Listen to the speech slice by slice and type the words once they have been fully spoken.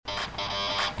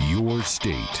Your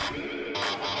state,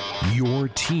 your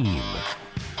team,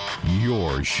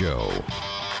 your show.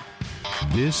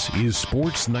 This is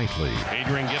Sports Nightly.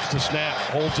 Adrian gets the snap,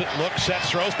 holds it, looks, sets,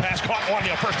 throws, pass, caught,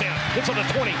 Wanya, first down. It's on the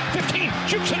 20, 15,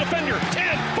 shoots the defender,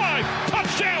 10, 5,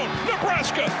 touchdown,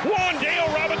 Nebraska.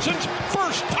 Wandale Robinson's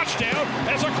first touchdown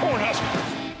as a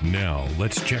Cornhusker. Now,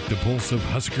 let's check the pulse of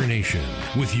Husker Nation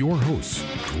with your hosts,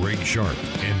 Greg Sharp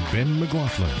and Ben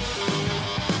McLaughlin.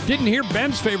 Didn't hear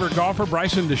Ben's favorite golfer,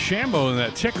 Bryson DeChambeau, in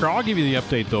that ticker. I'll give you the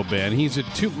update, though, Ben. He's at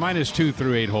 -2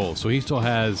 through 8 holes, so he still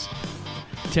has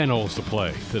 10 holes to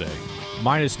play today.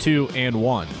 -2 and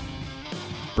 1.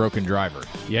 Broken driver.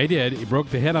 Yeah, he did. He broke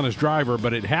the head on his driver,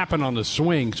 but it happened on the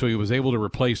swing, so he was able to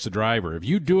replace the driver. If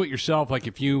you do it yourself, like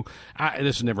if you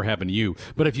this has never happened to you,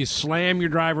 but if you slam your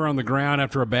driver on the ground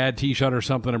after a bad tee shot or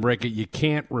something and break it, you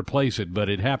can't replace it, but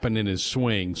it happened in his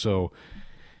swing, so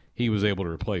he was able to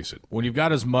replace it. When you've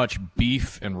got as much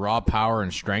beef and raw power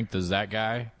and strength as that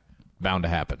guy, bound to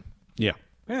happen. Yeah.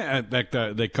 In fact,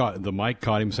 the mic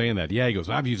caught him saying that. Yeah, he goes,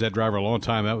 I've used that driver a long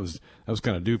time. That was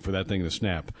kind of due for that thing to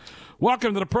snap.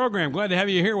 Welcome to the program. Glad to have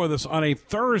you here with us on a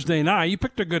Thursday night. You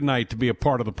picked a good night to be a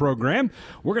part of the program.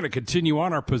 We're going to continue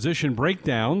on our position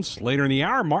breakdowns. Later in the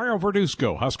hour, Mario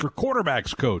Verduzco, Husker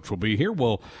quarterbacks coach, will be here.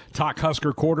 We'll talk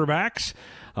Husker quarterbacks.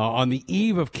 On the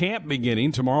eve of camp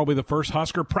beginning, tomorrow will be the first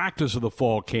Husker practice of the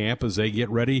fall camp as they get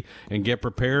ready and get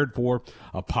prepared for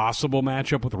a possible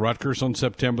matchup with Rutgers on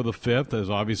September the 5th, as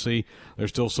obviously there's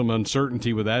still some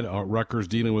uncertainty with that. Rutgers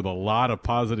dealing with a lot of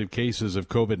positive cases of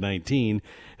COVID-19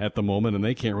 at the moment, and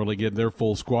they can't really get their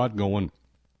full squad going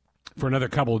for another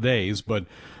couple of days, but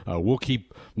we'll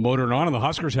keep motoring on, and the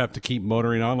Huskers have to keep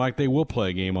motoring on like they will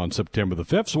play a game on September the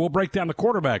 5th. So we'll break down the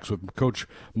quarterbacks with Coach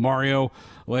Mario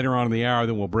later on in the hour.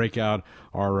 Then we'll break out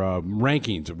our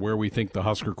rankings of where we think the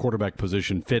Husker quarterback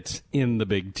position fits in the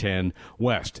Big Ten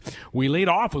West. We lead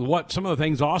off with what some of the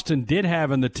things Austin did have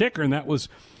in the ticker, and that was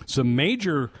some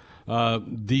major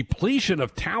depletion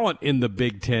of talent in the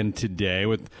Big Ten today,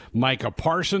 with Micah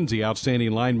Parsons, the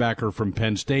outstanding linebacker from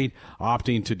Penn State,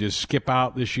 opting to just skip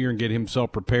out this year and get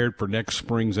himself prepared for next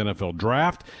spring's NFL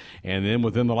draft. And then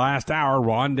within the last hour,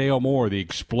 Rondale Moore, the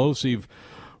explosive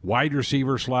wide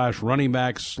receiver / running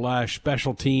back /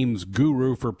 special teams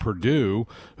guru for Purdue,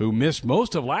 who missed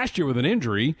most of last year with an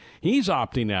injury. He's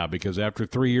opting out because after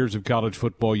 3 years of college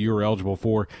football, you are eligible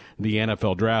for the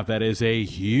NFL draft. That is a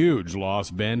huge loss,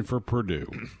 Ben, for Purdue.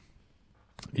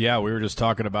 Yeah, we were just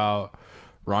talking about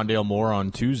Rondale Moore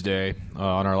on Tuesday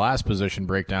on our last position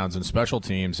breakdowns and special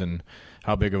teams and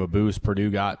how big of a boost Purdue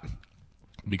got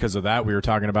because of that. We were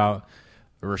talking about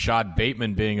Rashad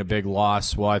Bateman being a big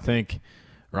loss. Well, I think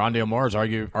Rondale Moore is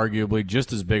arguably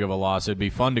just as big of a loss. It'd be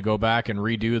fun to go back and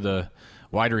redo the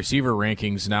wide receiver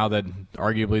rankings now that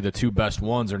arguably the two best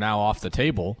ones are now off the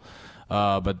table.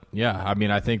 But, yeah, I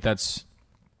mean, I think that's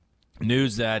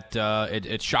news that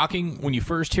it's shocking when you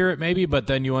first hear it maybe, but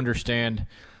then you understand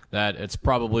that it's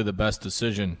probably the best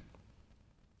decision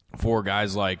for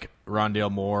guys like Rondale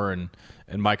Moore and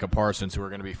Micah Parsons, who are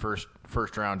going to be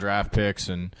first-round draft picks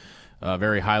and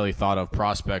very highly thought-of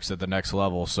prospects at the next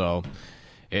level. So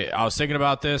I was thinking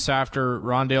about this after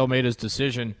Rondale made his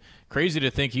decision. Crazy to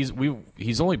think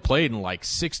he's only played in like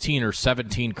 16 or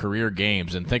 17 career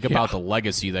games, and think about the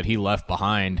legacy that he left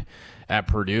behind at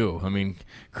Purdue. I mean,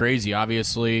 crazy.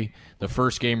 Obviously, the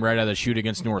first game right out of the chute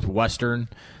against Northwestern,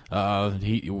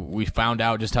 we found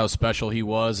out just how special he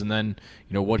was, and then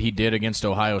what he did against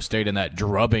Ohio State in that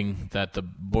drubbing that the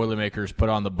Boilermakers put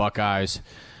on the Buckeyes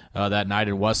that night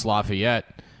in West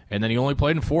Lafayette. And then he only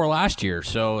played in 4 last year.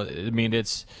 So, I mean,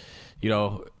 it's, he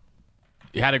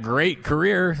had a great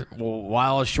career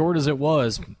while as short as it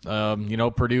was.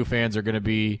 Purdue fans are going to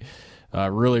be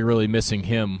really, really missing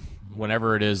him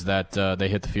whenever it is that they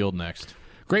hit the field next.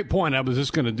 Great point. I was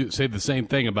just going to say the same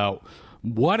thing about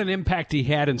what an impact he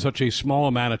had in such a small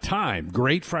amount of time.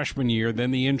 Great freshman year, then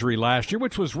the injury last year,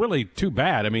 which was really too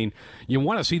bad. I mean, you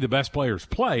want to see the best players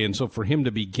play, and so for him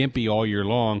to be gimpy all year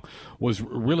long was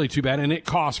really too bad, and it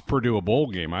cost Purdue a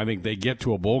bowl game. I think they get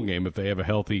to a bowl game if they have a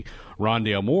healthy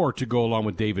Rondale Moore to go along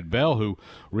with David Bell, who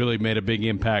really made a big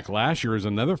impact last year as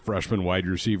another freshman wide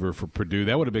receiver for Purdue.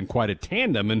 That would have been quite a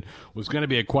tandem and was going to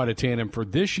be quite a tandem for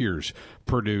this year's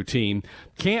Purdue team.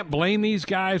 Can't blame these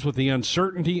guys with the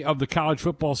uncertainty of the college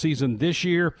football season this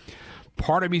year.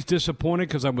 Part of me's disappointed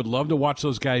because I would love to watch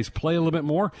those guys play a little bit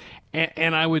more.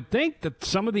 And I would think that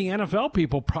some of the NFL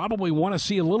people probably want to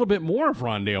see a little bit more of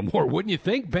Rondale Moore. Wouldn't you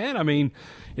think, Ben? I mean,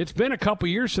 it's been a couple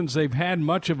years since they've had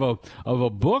much of a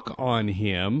book on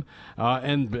him.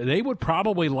 And they would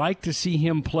probably like to see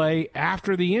him play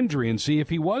after the injury and see if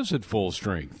he was at full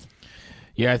strength.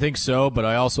 Yeah, I think so, but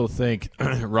I also think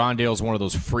Rondale's one of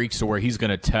those freaks to where he's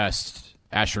going to test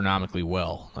astronomically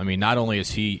well. I mean, not only is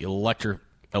he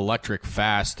electric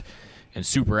fast and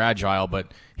super agile,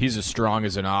 but he's as strong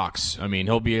as an ox. I mean,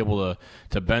 he'll be able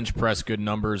to bench press good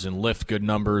numbers and lift good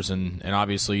numbers, and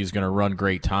obviously he's going to run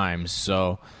great times.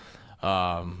 So,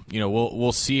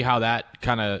 we'll see how that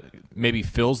kind of maybe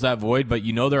fills that void. But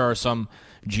there are some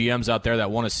GMs out there that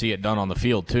want to see it done on the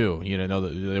field too.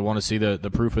 They want to see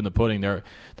the proof in the pudding. There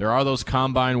are those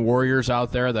combine warriors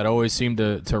out there that always seem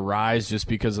to rise just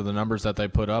because of the numbers that they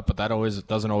put up, but that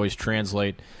doesn't always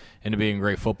translate into being a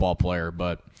great football player.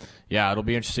 But yeah, it'll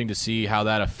be interesting to see how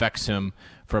that affects him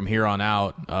from here on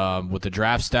out with the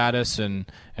draft status and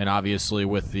obviously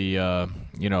with the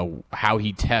how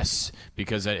he tests,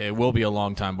 because it will be a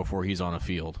long time before he's on a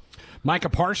field. Micah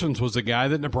Parsons was a guy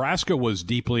that Nebraska was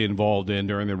deeply involved in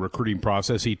during the recruiting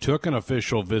process. He took an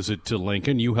official visit to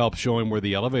Lincoln. You helped show him where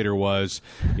the elevator was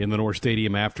in the North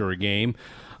Stadium after a game.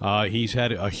 He's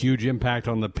had a huge impact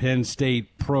on the Penn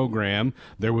State program.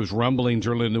 There was rumblings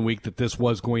early in the week that this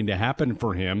was going to happen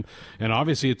for him. And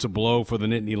obviously it's a blow for the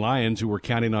Nittany Lions, who were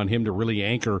counting on him to really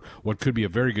anchor what could be a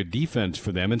very good defense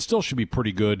for them and still should be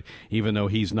pretty good even though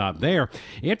he's not there.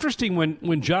 Interesting,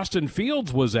 when Justin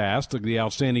Fields was asked, the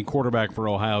outstanding quarterback for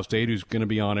Ohio State, who's going to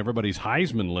be on everybody's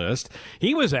Heisman list,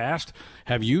 he was asked,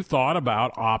 have you thought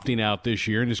about opting out this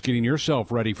year and just getting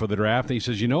yourself ready for the draft? And he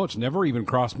says, it's never even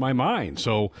crossed my mind.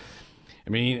 So, I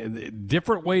mean,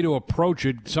 different way to approach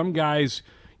it. Some guys,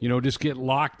 just get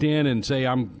locked in and say,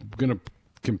 I'm going to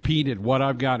compete at what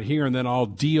I've got here, and then I'll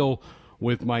deal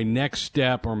with my next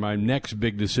step or my next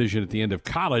big decision at the end of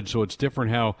college. So it's different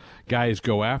how guys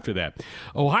go after that.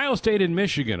 Ohio State and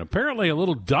Michigan, apparently a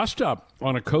little dust-up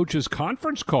on a coaches'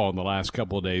 conference call in the last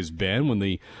couple of days, Ben, when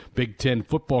the Big Ten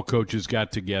football coaches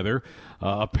got together.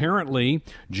 Apparently,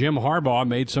 Jim Harbaugh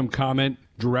made some comment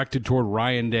directed toward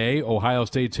Ryan Day, Ohio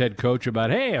State's head coach,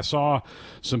 about, hey, I saw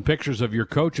some pictures of your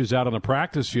coaches out on the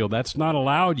practice field. That's not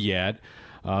allowed yet.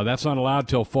 That's not allowed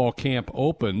till fall camp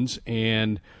opens.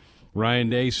 And Ryan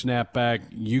Day snapped back,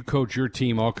 you coach your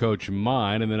team, I'll coach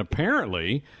mine. And then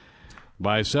apparently,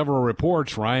 by several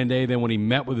reports, Ryan Day, then when he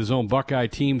met with his own Buckeye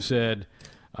team, said,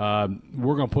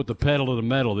 we're going to put the pedal to the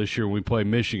metal this year when we play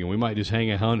Michigan. We might just hang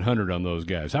 100 on those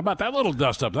guys. How about that little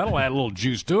dust-up? That'll add a little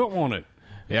juice to it, won't it?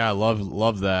 Yeah, I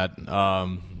love that.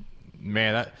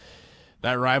 Man,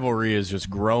 that rivalry is just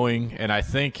growing, and I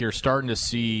think you're starting to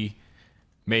see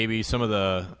maybe some of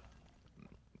the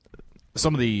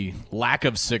lack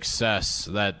of success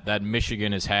that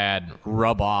Michigan has had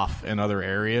rub off in other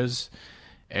areas,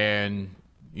 and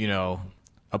a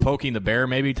poking the bear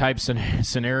maybe type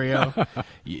scenario.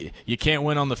 You can't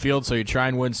win on the field, so you try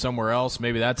and win somewhere else.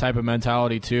 Maybe that type of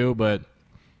mentality too. But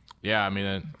yeah, I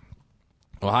mean,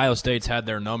 Ohio State's had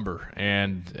their number,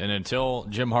 and until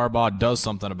Jim Harbaugh does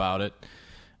something about it,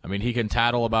 I mean, he can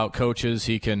tattle about coaches,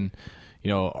 he can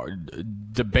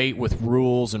debate with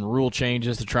rules and rule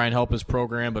changes to try and help his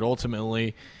program, but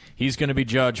ultimately he's going to be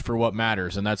judged for what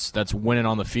matters, and that's winning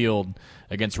on the field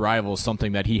against rivals,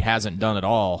 something that he hasn't done at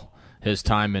all his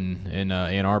time in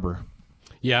Ann Arbor.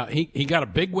 Yeah, he got a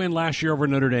big win last year over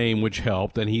Notre Dame, which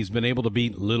helped, and he's been able to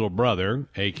beat Little Brother,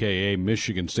 a.k.a.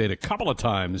 Michigan State, a couple of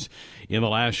times in the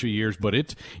last few years, but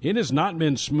it has not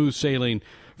been smooth sailing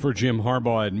for Jim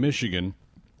Harbaugh at Michigan.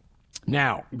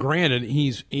 Now, granted,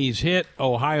 he's hit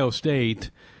Ohio State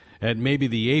at maybe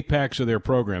the apex of their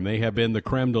program. They have been the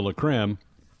creme de la creme.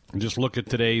 Just look at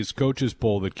today's coaches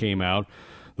poll that came out.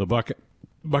 The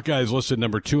Buckeyes listed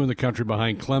number 2 in the country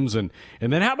behind Clemson.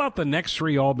 And then how about the next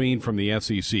 3 all being from the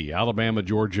SEC? Alabama,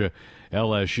 Georgia,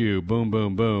 LSU, boom,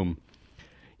 boom, boom.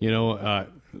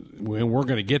 We're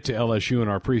going to get to LSU in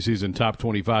our preseason top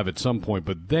 25 at some point,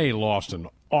 but they lost an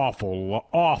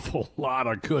awful lot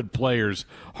of good players.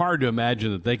 Hard to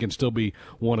imagine that they can still be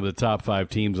one of the top 5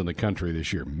 teams in the country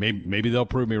this year. Maybe they'll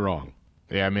prove me wrong.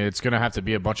 Yeah, I mean, it's going to have to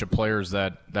be a bunch of players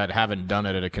that haven't done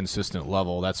it at a consistent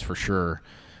level, that's for sure.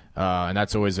 And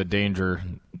that's always a danger.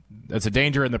 That's a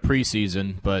danger in the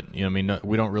preseason, but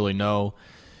we don't really know,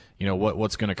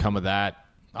 what's going to come of that.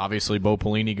 Obviously, Bo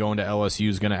Pelini going to LSU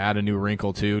is going to add a new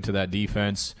wrinkle too to that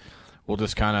defense. We'll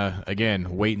just kind of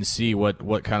again wait and see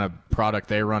what kind of product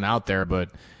they run out there. But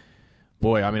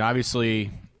boy, I mean,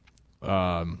 obviously,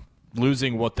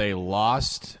 losing what they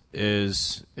lost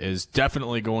is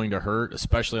definitely going to hurt,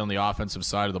 especially on the offensive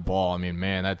side of the ball. I mean,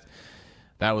 man,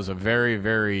 that was a very,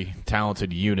 very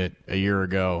talented unit a year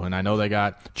ago. And I know they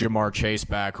got Jamar Chase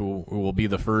back, who will be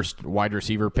the first wide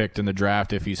receiver picked in the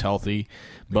draft if he's healthy.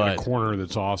 But a corner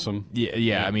that's awesome.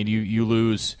 Yeah. I mean, you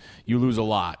lose a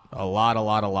lot.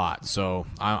 So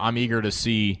I'm eager to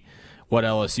see what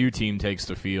LSU team takes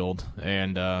the field.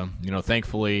 And,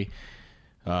 thankfully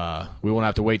we won't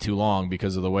have to wait too long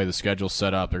because of the way the schedule's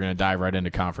set up. They're going to dive right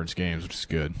into conference games, which is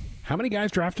good. How many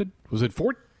guys drafted? Was it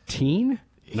 14?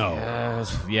 No.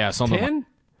 Yeah, something 10?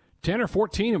 10 or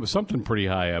 14, it was something pretty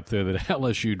high up there that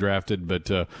LSU drafted,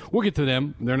 but we'll get to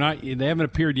them. They haven't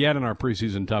appeared yet in our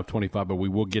preseason top 25, but we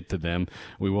will get to them.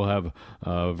 We will have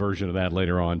a version of that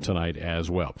later on tonight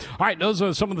as well. All right, those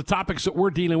are some of the topics that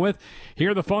we're dealing with. Here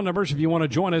are the phone numbers if you want to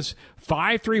join us.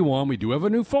 531, we do have a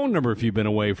new phone number if you've been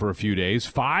away for a few days.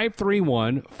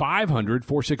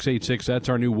 531-500-4686. That's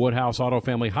our new Woodhouse Auto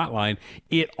Family hotline.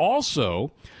 It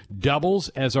also doubles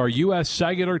as our U.S.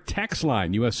 Cellular text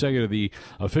line. U.S. Cellular, the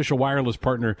official wireless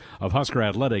partner of Husker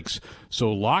Athletics. So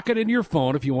lock it in your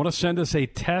phone. If you want to send us a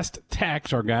test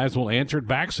text, our guys will answer it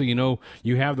back so you know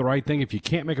you have the right thing. If you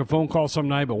can't make a phone call some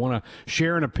night but want to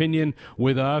share an opinion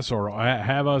with us or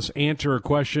have us answer a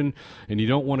question and you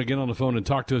don't want to get on the phone and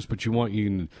talk to us but you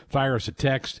can fire us a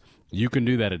text, you can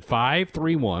do that at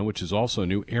 531, which is also a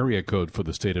new area code for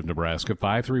the state of Nebraska,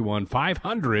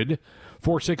 531-500-4686,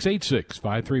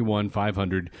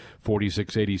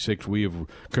 531-500-4686. We have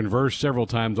conversed several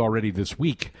times already this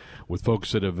week with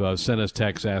folks that have sent us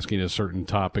texts asking us certain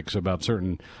topics about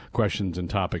certain questions and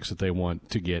topics that they want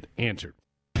to get answered.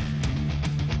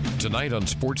 Tonight on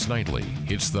Sports Nightly,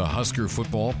 it's the Husker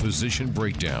football position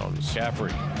breakdowns.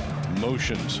 Caffrey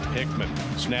motions, Hickman,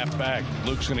 snap back.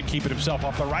 Luke's going to keep it himself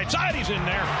off the right side. He's in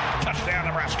there. Touchdown,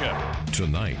 Nebraska.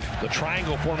 Tonight, The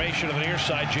triangle formation of the near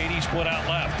side. JD split out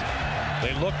left.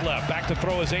 They look left. Back to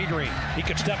throw is Adrian. He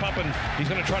could step up and he's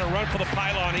going to try to run for the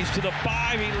pylon. He's to the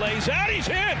 5. He lays out. He's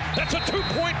in. That's a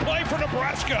 2-point play for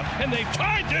Nebraska. And they've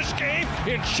tied this game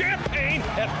in Champaign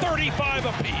at 35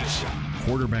 apiece.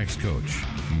 quarterbacks coach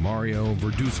Mario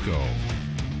Verduzco.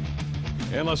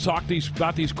 And let's talk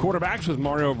about these quarterbacks with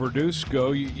Mario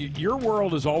Verduzco. Your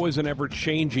world is always an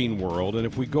ever-changing world, and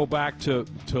if we go back to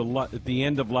at the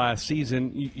end of last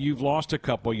season, you've lost a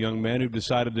couple young men who've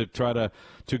decided to try to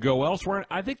go elsewhere.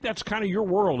 I think that's kind of your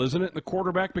world, isn't it, the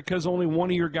quarterback, because only one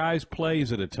of your guys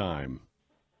plays at a time?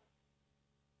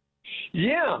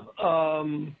 Yeah.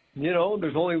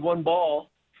 There's only one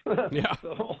ball. Yeah.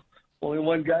 So only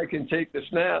one guy can take the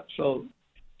snap. So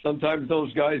sometimes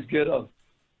those guys get a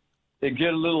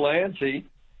little antsy,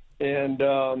 and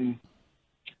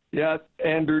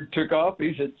Andrew took off.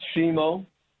 He's at SEMO,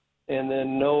 and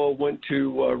then Noah went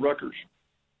to Rutgers.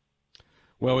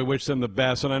 Well, we wish them the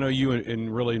best, and I know you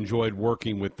really enjoyed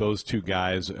working with those two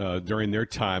guys during their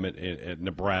time at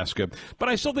Nebraska. But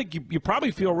I still think you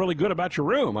probably feel really good about your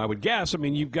room, I would guess. I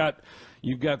mean, you've got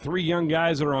 3 young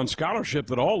guys that are on scholarship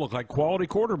that all look like quality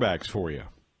quarterbacks for you.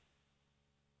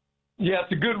 Yeah,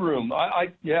 it's a good room.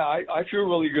 I feel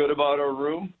really good about our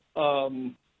room.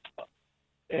 And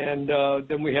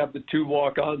then we have the 2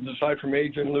 walk-ons aside from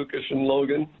Adrian, Lucas, and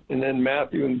Logan, and then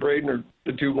Matthew and Braden are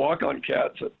the 2 walk-on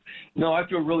cats. No, I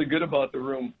feel really good about the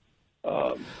room.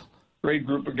 Great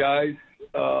group of guys,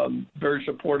 very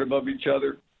supportive of each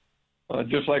other,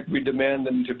 just like we demand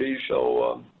them to be.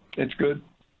 So it's good.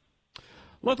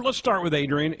 Let's start with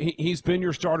Adrian. He's been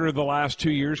your starter the last 2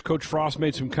 years. Coach Frost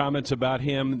made some comments about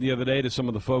him the other day to some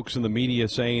of the folks in the media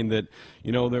saying that,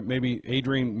 that maybe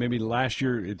Adrian, last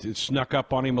year it snuck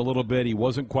up on him a little bit. He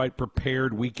wasn't quite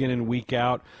prepared week in and week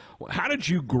out. How did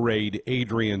you grade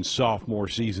Adrian's sophomore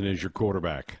season as your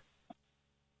quarterback?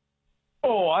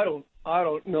 Oh, I don't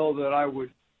know that I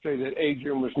would say that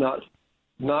Adrian was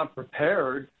not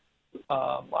prepared.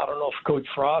 I don't know if Coach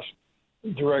Frost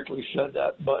directly said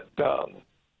that, but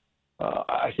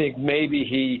I think maybe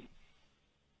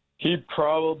he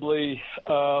probably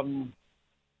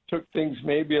took things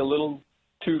maybe a little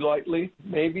too lightly,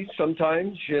 maybe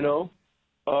sometimes,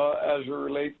 as it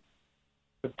relates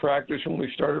to practice when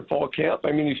we started fall camp.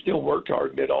 I mean, he still worked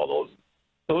hard, did all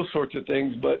those sorts of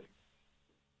things, but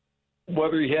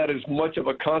whether he had as much of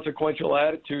a consequential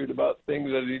attitude about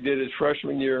things as he did his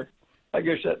freshman year, I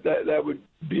guess that would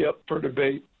be up for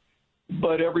debate.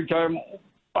 But every time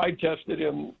I tested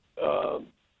him,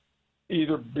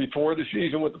 either before the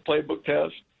season with the playbook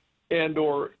test and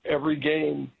or every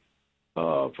game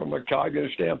from a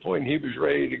cognitive standpoint, he was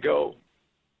ready to go.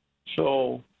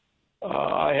 So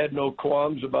I had no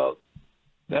qualms about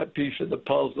that piece of the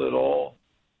puzzle at all.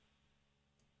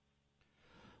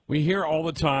 We hear all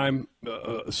the time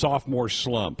sophomore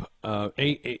slump.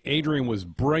 Adrian was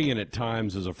brilliant at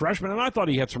times as a freshman, and I thought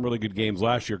he had some really good games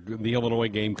last year. The Illinois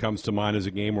game comes to mind as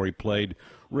a game where he played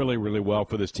really, really well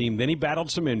for this team. Then he battled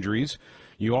some injuries.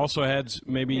 You also had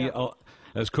maybe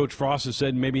as Coach Frost has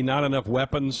said, maybe not enough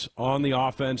weapons on the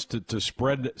offense to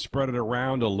spread it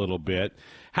around a little bit.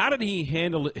 How did he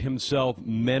handle himself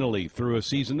mentally through a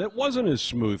season that wasn't as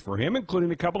smooth for him,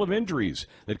 including a couple of injuries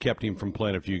that kept him from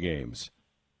playing a few games?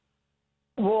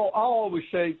 Well, I'll always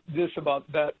say this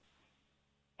about that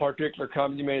particular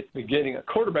comment you made at the beginning. A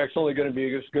quarterback's only going to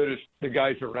be as good as the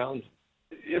guys around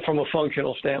from a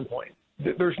functional standpoint.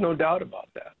 There's no doubt about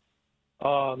that.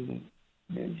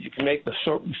 You can make the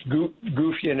sort of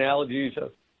goofy analogies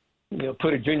of,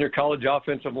 put a junior college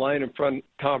offensive line in front of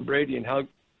Tom Brady, and how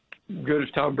good is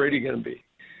Tom Brady going to be?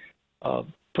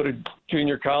 Put a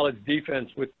junior college defense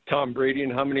with Tom Brady,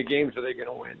 and how many games are they going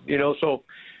to win? So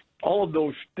all of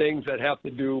those things that have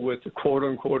to do with the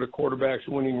quote-unquote a quarterback's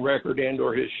winning record and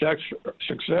or his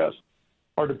success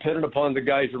are dependent upon the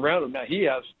guys around him. Now,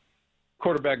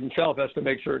 quarterback himself has to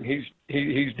make certain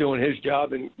he's doing his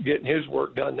job and getting his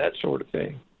work done, that sort of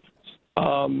thing.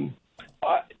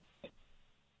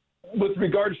 With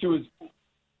regards to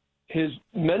his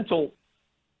mental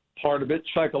part of it,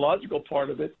 psychological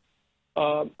part of it,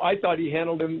 I thought he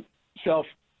handled himself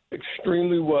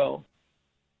extremely well.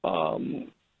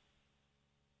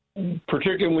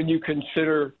 Particularly when you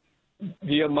consider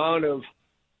the amount of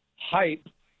hype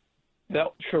that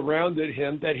surrounded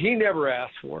him that he never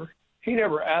asked for. He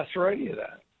never asked for any of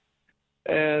that.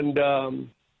 And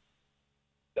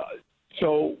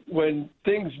so when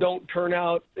things don't turn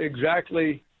out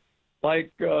exactly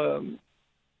like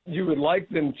you would like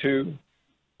them to,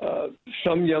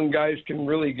 some young guys can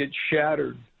really get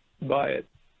shattered by it.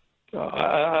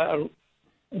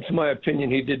 It's my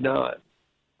opinion he did not.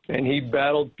 And he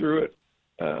battled through it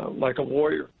like a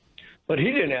warrior. But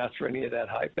he didn't ask for any of that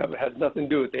hype. That has nothing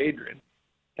to do with Adrian.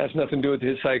 It has nothing to do with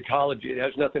his psychology. It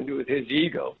has nothing to do with his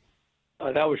ego.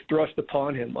 That was thrust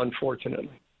upon him,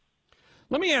 unfortunately.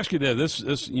 Let me ask you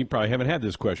this. You probably haven't had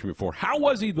this question before. How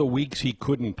was he the weeks he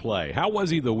couldn't play? How was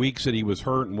he the weeks that he was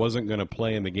hurt and wasn't going to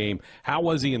play in the game? How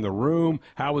was he in the room?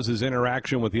 How was his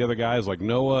interaction with the other guys like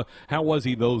Noah? How was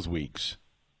he those weeks?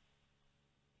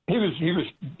 He was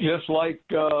just like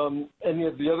any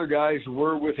of the other guys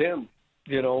were with him,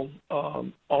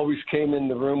 always came in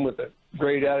the room with a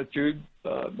great attitude,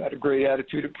 had a great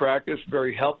attitude at practice,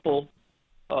 very helpful,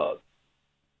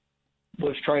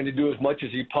 was trying to do as much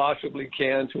as he possibly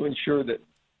can to ensure that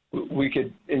we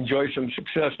could enjoy some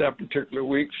success that particular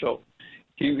week. So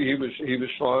he was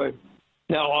fine.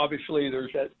 Now, obviously,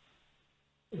 there's that,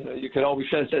 you could always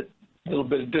sense that little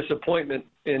bit of disappointment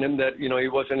in him that, he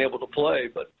wasn't able to play,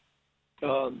 but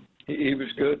he was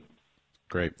good.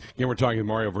 Great. Again, we're talking to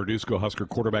Mario Verduzco, Husker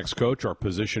quarterbacks coach, our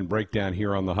position breakdown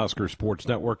here on the Husker Sports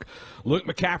Network. Luke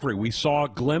McCaffrey, we saw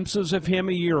glimpses of him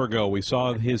a year ago. We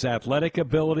saw his athletic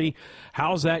ability.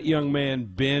 How's that young man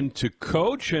been to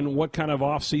coach, and what kind of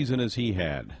offseason has he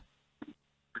had?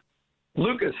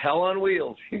 Luke is hell on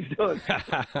wheels. He's doing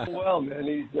well,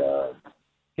 man.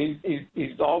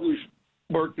 He's always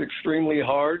worked extremely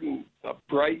hard, and a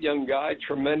bright young guy,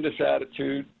 tremendous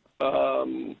attitude.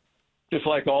 Just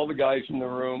like all the guys in the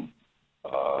room,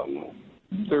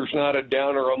 there's not a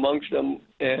downer amongst them.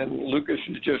 And Lucas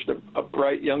is just a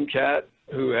bright young cat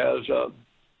who has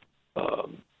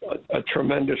a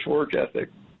tremendous work ethic.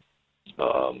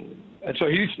 And so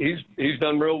he's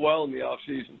done real well in the off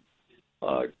season.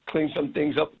 Cleaned some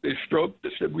things up with his stroke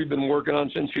that we've been working on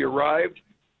since he arrived.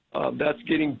 That's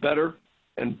getting better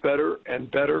and better and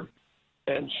better.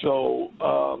 And so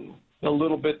the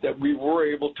little bit that we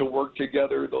were able to work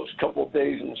together those couple of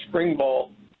days in spring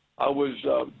ball, I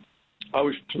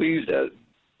was pleased at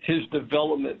his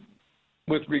development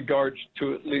with regards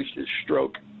to at least his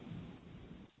stroke.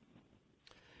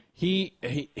 He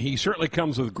certainly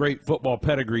comes with great football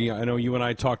pedigree. I know you and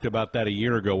I talked about that a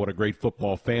year ago, what a great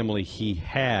football family he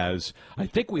has. I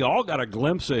think we all got a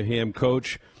glimpse of him,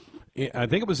 Coach. I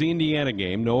think it was the Indiana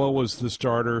game. Noah was the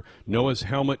starter. Noah's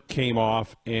helmet came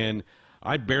off, and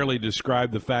I barely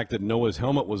described the fact that Noah's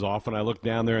helmet was off, and I looked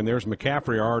down there, and there's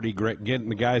McCaffrey already getting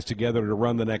the guys together to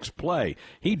run the next play.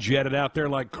 He jetted out there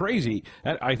like crazy.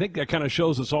 I think that kind of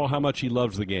shows us all how much he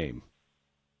loves the game.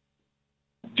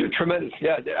 Tremendous.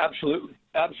 Yeah,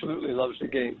 absolutely loves the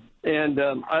game. And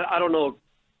I don't know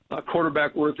a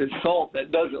quarterback worth his salt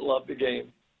that doesn't love the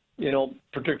game,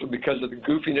 particularly because of the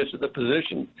goofiness of the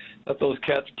position that those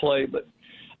cats play. But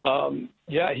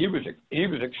yeah, he was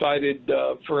excited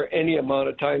for any amount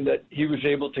of time that he was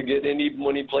able to get in, even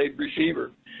when he played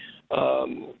receiver.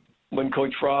 When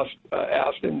Coach Frost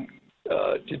asked him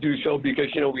to do so, because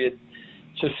we had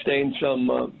sustained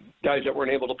some guys that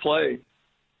weren't able to play.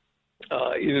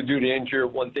 either due to injury or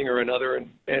one thing or another.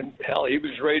 And hell, he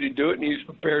was ready to do it, and he was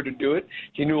prepared to do it.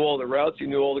 He knew all the routes. He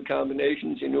knew all the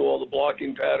combinations. He knew all the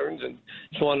blocking patterns and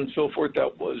so on and so forth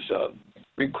that was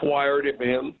required of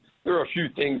him. There are a few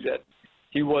things that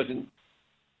he wasn't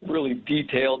really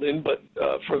detailed in, but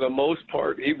for the most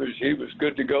part, he was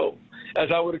good to go, as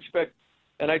I would expect.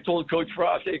 And I told Coach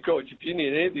Frost, hey, Coach, if you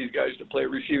need any of these guys to play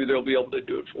receiver, they'll be able to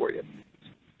do it for you.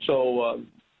 So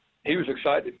he was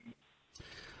excited.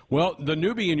 Well, the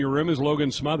newbie in your room is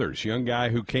Logan Smothers, young guy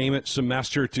who came at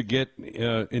semester to get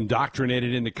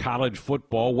indoctrinated into college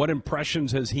football. What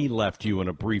impressions has he left you in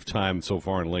a brief time so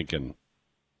far in Lincoln?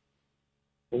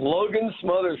 Logan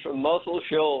Smothers from Muscle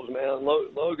Shoals, man.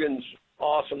 Logan's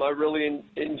awesome. I really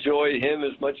enjoy him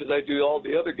as much as I do all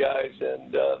the other guys.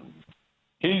 And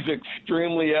he's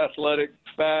extremely athletic,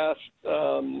 fast,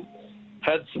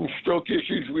 had some stroke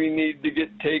issues we need to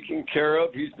get taken care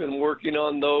of. He's been working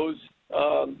on those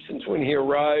since when he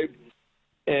arrived.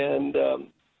 And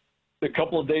the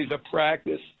couple of days of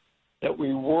practice that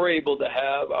we were able to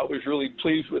have, I was really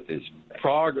pleased with his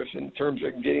progress in terms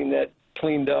of getting that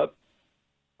cleaned up.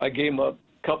 I gave him a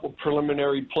couple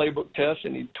preliminary playbook tests,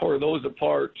 and he tore those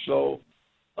apart. So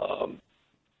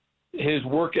his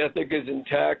work ethic is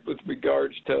intact with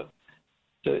regards to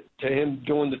him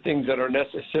doing the things that are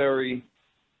necessary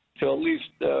to at least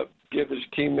give his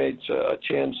teammates a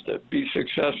chance to be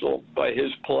successful by his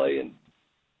play and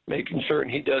making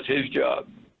certain he does his job.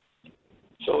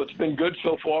 So it's been good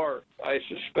so far. I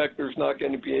suspect there's not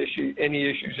going to be any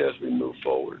issues as we move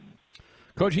forward.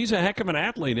 Coach, he's a heck of an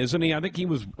athlete, isn't he? I think he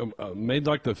was made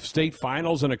like the state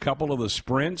finals in a couple of the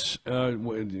sprints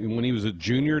when he was a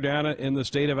junior down in the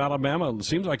state of Alabama. It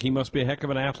seems like he must be a heck of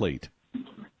an athlete.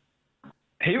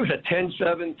 He was a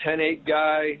 10-7, 10-8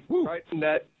 guy, Woo. Right in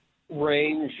that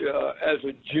range as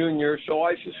a junior. So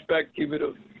I suspect he would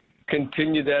have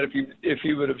continued that if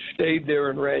he would have stayed there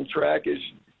and ran track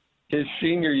his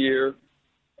senior year.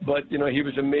 But, you know, he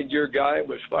was a mid-year guy and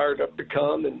was fired up to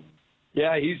come. And,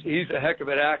 yeah, he's a heck of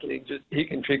an athlete. He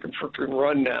can freaking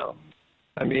run now.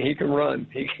 I mean, he can run.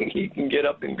 He can get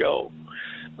up and go.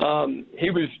 He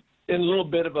was in a little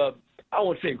bit of I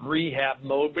won't say rehab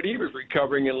mode, but he was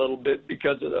recovering a little bit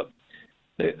because of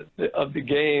the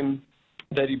game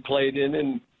that he played in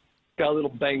and got a little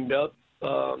banged up.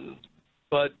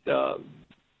 But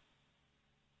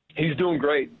he's doing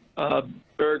great.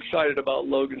 Very excited about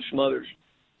Logan Smothers.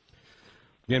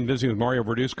 Again, visiting with Mario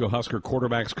Verduzco, Husker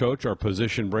quarterbacks coach, our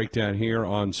position breakdown here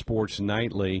on Sports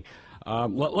Nightly.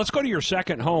 Let's go to your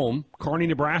second home, Kearney,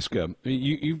 Nebraska.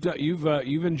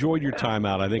 You've enjoyed your time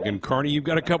out, I think, in Kearney. You've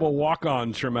got a couple of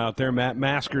walk-ons from out there. Matt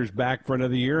Masker's back for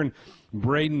another year, and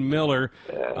Braden Miller.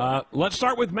 Let's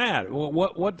start with Matt.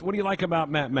 What do you like about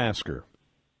Matt Masker?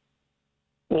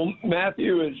 Well,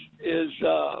 Matthew is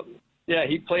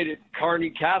he played at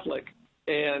Kearney Catholic,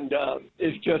 and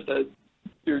it's just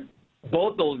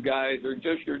both those guys are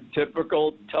just your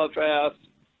typical tough-ass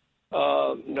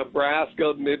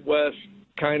Nebraska, Midwest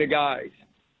kind of guys.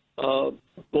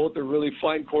 Both are really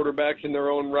fine quarterbacks in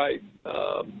their own right.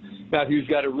 Matthew's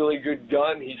got a really good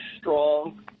gun. He's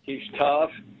strong. He's tough.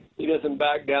 He doesn't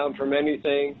back down from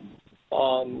anything.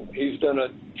 He's done a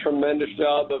tremendous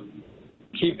job of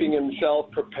keeping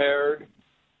himself prepared.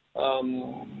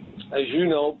 As you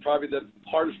know, probably the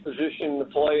hardest position to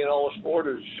play in all of sport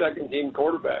is second-team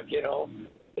quarterback. You know,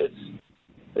 it's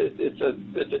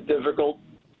a difficult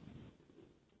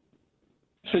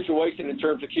situation in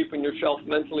terms of keeping yourself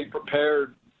mentally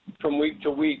prepared from week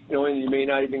to week, knowing you may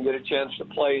not even get a chance to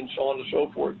play and so on and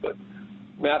so forth. But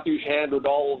Matthew's handled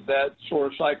all of that sort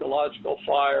of psychological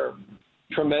fire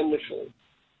tremendously.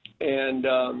 And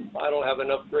I don't have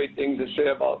enough great things to say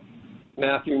about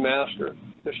Matthew Masker.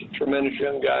 Just a tremendous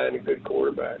young guy and a good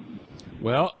quarterback.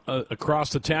 Well,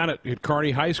 across the town at Kearney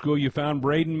High School, you found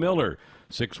Braden Miller,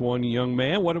 6'1" young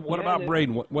man. What about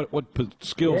Braden? What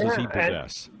skills does he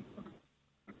possess?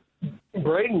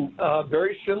 Braden,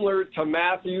 very similar to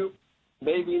Matthew,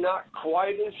 maybe not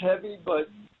quite as heavy, but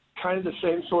kind of the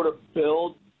same sort of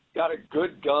build. Got a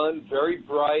good gun, very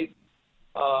bright,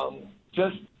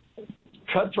 just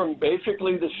cut from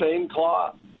basically the same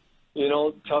cloth. You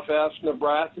know, tough-ass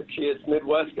Nebraska kids,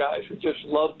 Midwest guys who just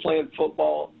love playing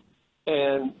football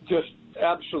and just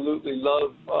absolutely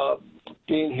love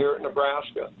being here at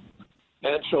Nebraska.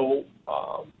 And so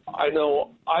I know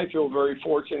I feel very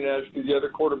fortunate, as do the other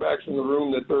quarterbacks in the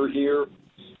room, that they're here.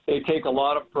 They take a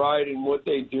lot of pride in what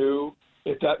they do.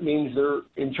 If that means they're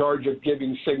in charge of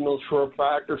giving signals for a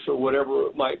practice or whatever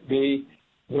it might be,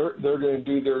 they're going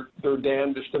to do their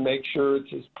damnedest to make sure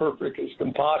it's as perfect as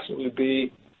can possibly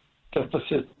be to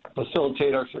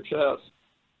facilitate our success.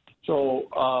 So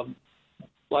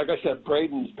like I said,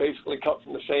 Braden's basically cut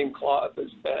from the same cloth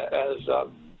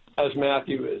as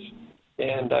Matthew is,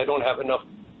 and I don't have enough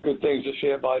good things to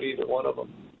say about either one of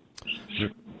them.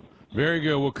 Very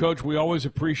good. Well, Coach, we always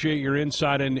appreciate your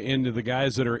insight into the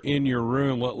guys that are in your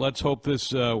room. Let's hope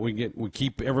this we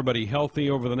keep everybody healthy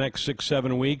over the next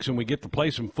 6-7 weeks, and we get to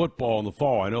play some football in the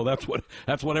fall. I know that's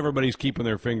what everybody's keeping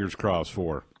their fingers crossed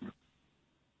for.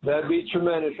 That'd be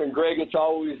tremendous. And Greg, it's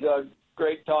always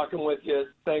great talking with you.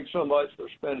 Thanks so much for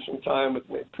spending some time with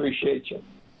me. Appreciate you.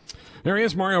 There he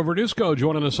is, Mario Verduzco,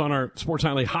 joining us on our Sports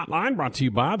Nightly Hotline, brought to you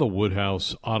by the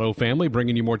Woodhouse Auto Family,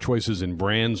 bringing you more choices in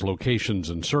brands, locations,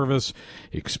 and service.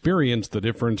 Experience the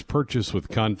difference. Purchase with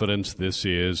confidence. This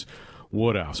is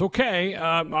Woodhouse. Okay,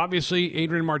 obviously,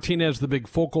 Adrian Martinez, the big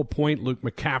focal point. Luke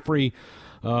McCaffrey,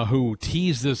 who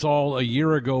teased this all a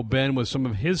year ago, Ben, with some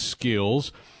of his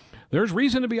skills. There's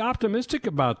reason to be optimistic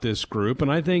about this group,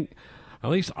 and I think – at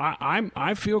least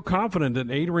I feel confident that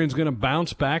Adrian's going to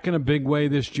bounce back in a big way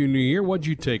this junior year. What'd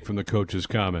you take from the coach's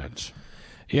comments?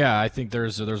 Yeah, I think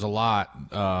there's a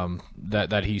lot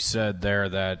that he said there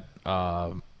that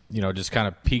just kind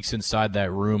of peeks inside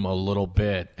that room a little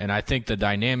bit. And I think the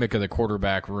dynamic of the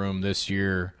quarterback room this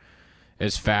year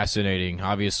is fascinating.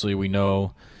 Obviously, we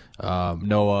know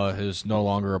Noah is no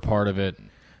longer a part of it,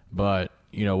 but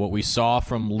what we saw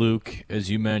from Luke,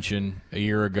 as you mentioned, a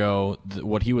year ago,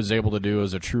 what he was able to do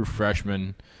as a true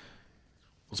freshman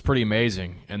was pretty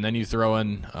amazing. And then you throw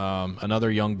in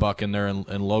another young buck in there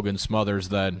in Logan Smothers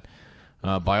that,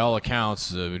 by all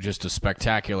accounts, just a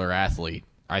spectacular athlete.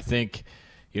 I think,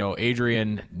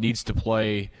 Adrian needs to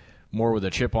play more with a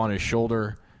chip on his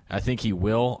shoulder. I think he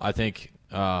will. I think,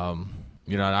 and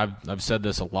I've said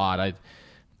this a lot.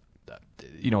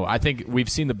 I think we've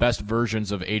seen the best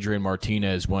versions of Adrian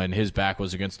Martinez when his back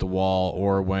was against the wall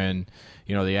or when,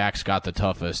 the axe got the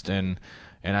toughest. And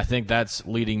I think that's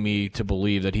leading me to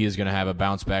believe that he is going to have a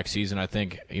bounce-back season. I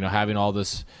think, having all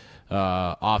this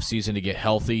offseason to get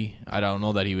healthy, I don't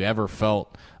know that he ever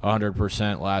felt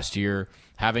 100% last year.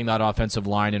 Having that offensive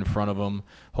line in front of him,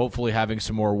 hopefully having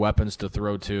some more weapons to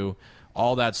throw to,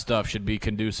 all that stuff should be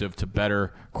conducive to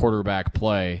better quarterback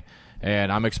play.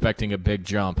 And I'm expecting a big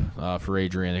jump for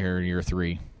Adrian here in year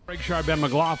 3. Greg Sharp, Ben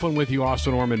McLaughlin with you,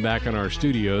 Austin Orman back in our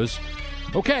studios.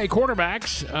 Okay,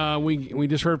 quarterbacks. We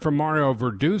just heard from Mario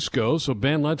Verduzco. So,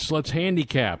 Ben, let's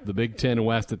handicap the Big Ten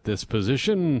West at this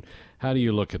position. How do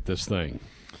you look at this thing?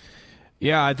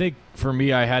 Yeah, I think for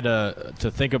me I had to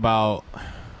think about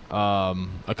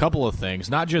a couple of things,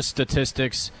 not just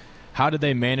statistics. How did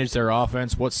they manage their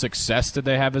offense? What success did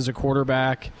they have as a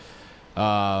quarterback?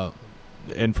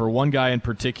 And for one guy in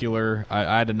particular,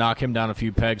 I had to knock him down a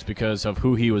few pegs because of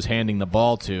who he was handing the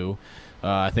ball to.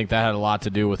 I think that had a lot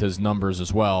to do with his numbers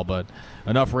as well. But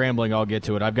enough rambling, I'll get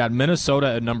to it. I've got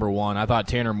Minnesota at number 1. I thought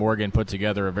Tanner Morgan put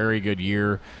together a very good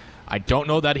year. I don't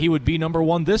know that he would be number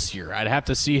 1 this year. I'd have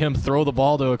to see him throw the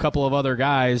ball to a couple of other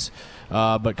guys.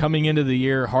 But coming into the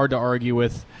year, hard to argue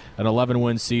with an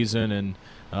 11-win season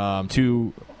and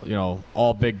 2,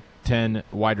 all Big 10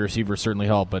 wide receivers certainly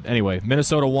help. But anyway,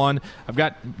 Minnesota 1. I've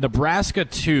got Nebraska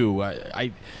 2.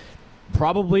 I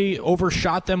probably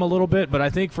overshot them a little bit, but I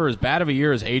think for as bad of a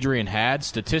year as Adrian had,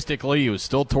 statistically, he was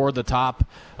still toward the top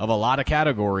of a lot of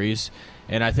categories.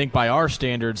 And I think by our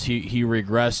standards, he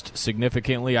regressed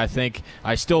significantly.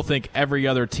 I still think every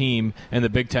other team in the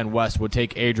Big Ten West would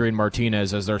take Adrian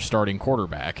Martinez as their starting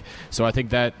quarterback. So I think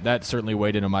that certainly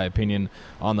weighed in my opinion,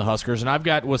 on the Huskers. And I've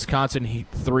got Wisconsin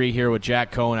 3 here with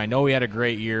Jack Cohen. I know he had a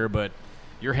great year, but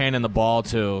you're handing the ball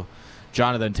to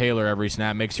Jonathan Taylor every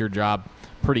snap. Makes your job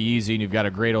pretty easy, and you've got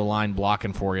a great O-line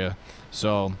blocking for you.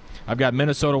 So I've got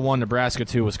Minnesota 1, Nebraska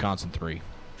 2, Wisconsin 3.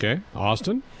 Okay,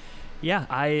 Austin? Yeah,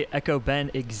 I echo Ben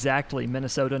exactly.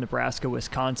 Minnesota, Nebraska,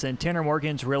 Wisconsin. Tanner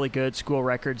Morgan's really good. School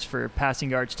records for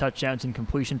passing yards, touchdowns, and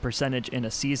completion percentage in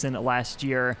a season last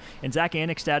year. And Zach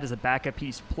Annexstad as a backup,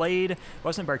 he's played.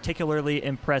 Wasn't particularly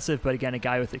impressive, but again, a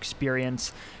guy with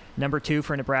experience. Number 2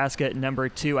 for Nebraska. Number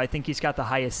 2, I think he's got the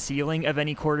highest ceiling of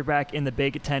any quarterback in the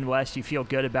Big Ten West. You feel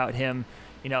good about him,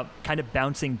 kind of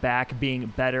bouncing back, being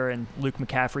better, and Luke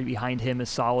McCaffrey behind him is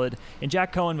solid. And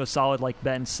Jack Cohen was solid, like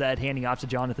Ben said. Handing off to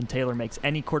Jonathan Taylor makes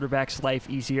any quarterback's life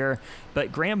easier.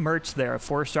 But Graham Mertz there, a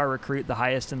 4-star recruit, the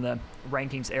highest in the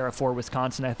rankings era for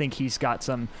Wisconsin. I think he's got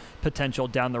some potential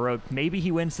down the road. Maybe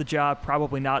he wins the job,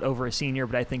 probably not over a senior,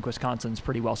 but I think Wisconsin's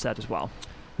pretty well set as well.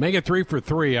 Make it 3 for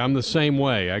 3. I'm the same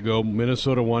way. I go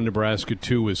Minnesota 1, Nebraska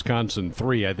 2, Wisconsin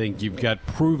 3. I think you've got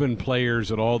proven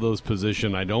players at all those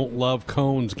positions. I don't love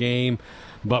Cohn's game,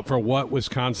 but for what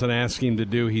Wisconsin asked him to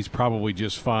do, he's probably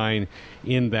just fine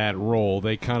in that role.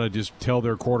 They kind of just tell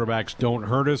their quarterbacks, don't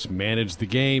hurt us, manage the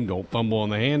game, don't fumble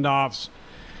on the handoffs.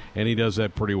 and he does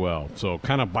that pretty well. So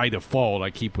kind of by default, I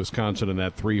keep Wisconsin in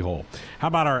that 3-hole. How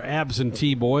about our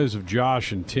absentee boys of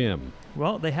Josh and Tim?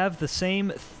 Well, they have the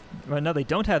same no, they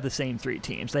don't have the same 3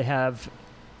 teams. They have,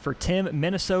 for Tim,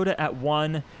 Minnesota at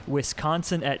 1,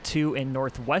 Wisconsin at 2, and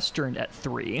Northwestern at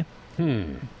 3.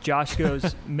 Josh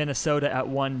goes Minnesota at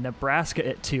 1, Nebraska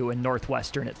at 2, and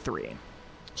Northwestern at 3.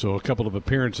 So a couple of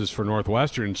appearances for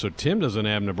Northwestern. So Tim doesn't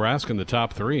have Nebraska in the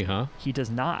top 3, huh? He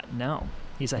does not, no.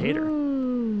 He's a hater.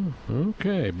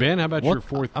 Okay. Ben, how about your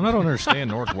fourth? I don't understand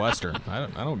Northwestern. I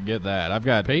don't get that. I've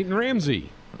got Peyton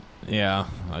Ramsey. Yeah,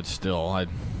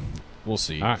 we'll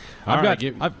see. All right.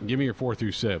 Give me your 4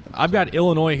 through 7. I've got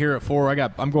Illinois here at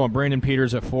 4. I'm going Brandon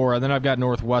Peters at 4. And then I've got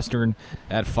Northwestern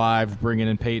at 5, bringing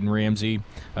in Peyton Ramsey.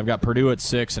 I've got Purdue at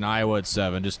 6 and Iowa at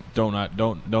 7. Just don't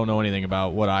know anything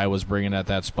about what Iowa's bringing at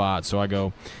that spot. So I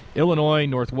go Illinois,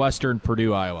 Northwestern,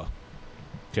 Purdue, Iowa.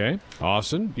 Okay.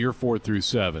 Austin, your 4 through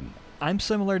 7. I'm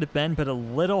similar to Ben, but a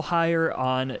little higher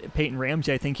on Peyton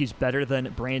Ramsey. I think he's better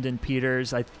than Brandon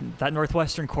Peters. That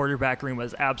Northwestern quarterback room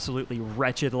was absolutely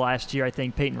wretched last year. I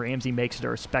think Peyton Ramsey makes it a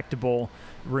respectable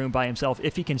room by himself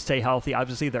if he can stay healthy.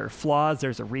 Obviously, there are flaws.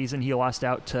 There's a reason he lost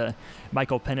out to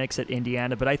Michael Penix at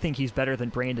Indiana, but I think he's better than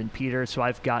Brandon Peters. So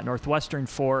I've got Northwestern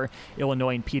 4,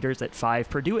 Illinois and Peters at 5,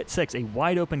 Purdue at 6. A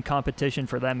wide open competition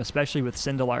for them, especially with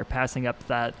Sindelar passing up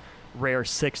that rare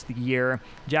 6th year.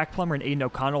 Jack Plummer and Aiden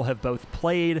O'Connell have both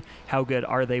played. How good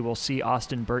are they? We'll see.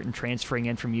 Austin Burton transferring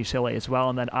in from UCLA as well.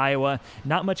 And then Iowa,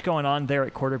 not much going on there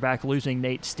at quarterback. Losing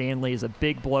Nate Stanley is a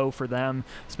big blow for them.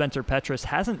 Spencer Petras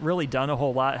hasn't really done a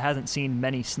whole lot, hasn't seen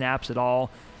many snaps at all.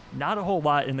 Not a whole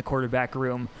lot in the quarterback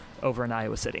room over in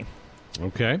Iowa City.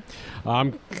 Okay.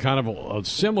 I'm kind of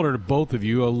similar to both of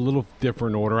you, a little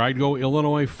different order. I'd go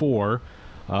Illinois 4.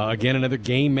 Again, another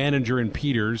game manager in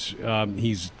Peters.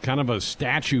 He's kind of a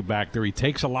statue back there. He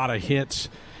takes a lot of hits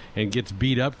and gets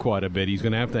beat up quite a bit. He's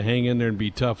going to have to hang in there and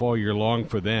be tough all year long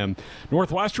for them.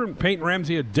 Northwestern, Peyton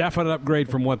Ramsey, a definite upgrade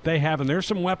from what they have, and there's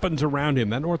some weapons around him.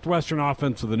 That Northwestern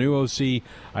offense with the new OC,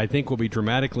 I think, will be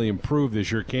dramatically improved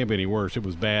this year. Can't be any worse. It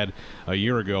was bad a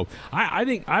year ago. I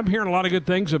think I'm hearing a lot of good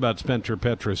things about Spencer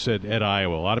Petras at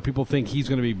Iowa. A lot of people think he's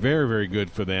going to be very, very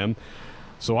good for them.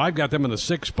 So I've got them in the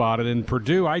 6th spot. And in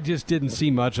Purdue, I just didn't see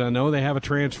much. I know they have a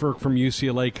transfer from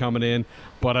UCLA coming in,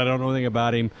 but I don't know anything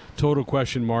about him. Total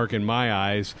question mark in my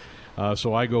eyes.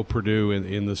 So I go Purdue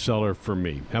in the cellar for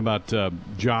me. How about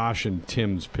Josh and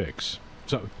Tim's picks?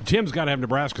 So Tim's got to have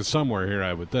Nebraska somewhere here,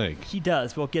 I would think. He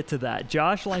does. We'll get to that.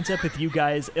 Josh lines up with you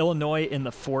guys, Illinois in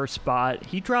the 4 spot.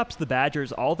 He drops the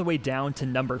Badgers all the way down to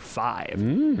number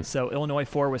 5. So Illinois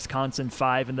 4, Wisconsin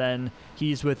 5, and then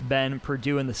he's with Ben,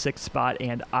 Purdue in the 6th spot,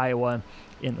 and Iowa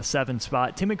in the 7th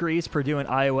spot. Tim agrees, Purdue and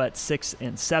Iowa at 6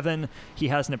 and 7. He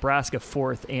has Nebraska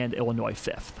 4th and Illinois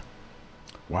 5th.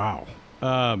 Wow.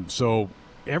 So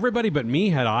everybody but me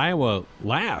had Iowa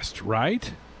last,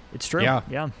 right? It's true.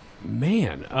 Yeah.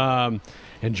 Man,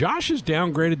 and Josh has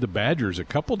downgraded the Badgers a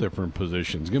couple different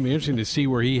positions. It's going to be interesting to see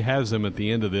where he has them at the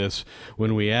end of this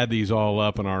when we add these all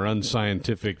up in our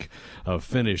unscientific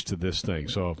finish to this thing.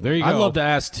 So there you go. I'd love to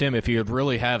ask Tim if he would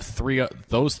really have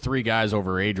those three guys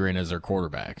over Adrian as their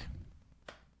quarterback.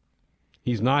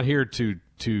 He's not here to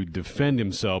defend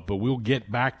himself, but we'll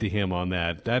get back to him on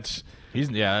that.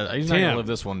 He's not going to live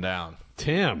this one down.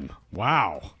 Tim,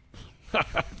 wow.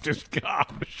 Just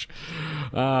gosh.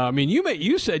 I mean,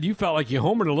 you said you felt like you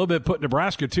homered a little bit, put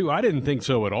Nebraska too. I didn't think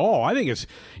so at all. I think it's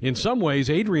in some ways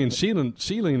Adrian's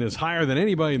ceiling is higher than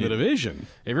anybody in the division.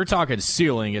 If you're talking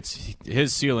ceiling,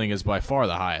 his ceiling is by far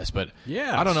the highest. But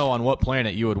yes. I don't know on what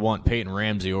planet you would want Peyton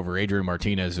Ramsey over Adrian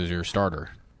Martinez as your starter.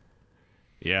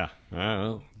 Yeah,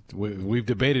 we've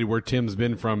debated where Tim's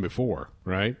been from before,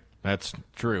 right? That's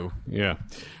true. Yeah.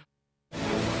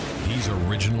 He's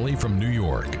originally from New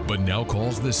York, but now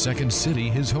calls the second city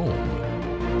his home.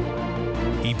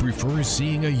 He prefers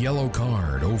seeing a yellow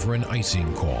card over an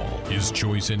icing call. His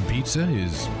choice in pizza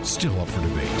is still up for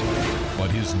debate,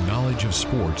 but his knowledge of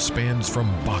sports spans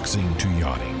from boxing to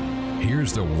yachting.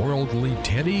 Here's the worldly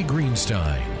Teddy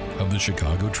Greenstein of the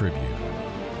Chicago Tribune.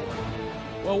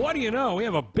 Well, what do you know? We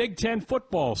have a Big Ten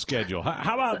football schedule.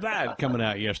 How about that coming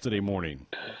out yesterday morning?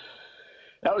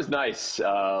 That was nice.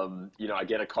 I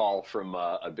get a call from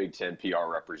a Big Ten PR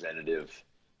representative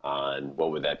on,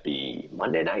 what would that be,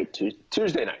 Monday night,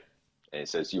 Tuesday night. And it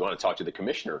says, you want to talk to the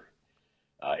commissioner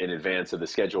in advance of the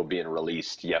schedule being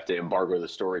released. You have to embargo the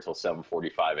story till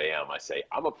 7:45 a.m. I say,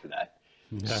 I'm up for that.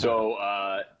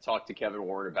 So talk to Kevin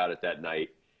Warren about it that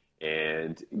night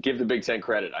and give the Big Ten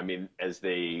credit. I mean, as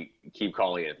they keep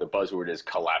calling it, the buzzword is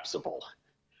collapsible.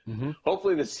 Mm-hmm.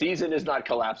 Hopefully the season is not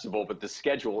collapsible, but the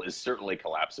schedule is certainly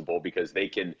collapsible because they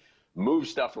can move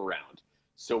stuff around.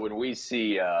 So when we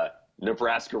see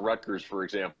Nebraska-Rutgers, for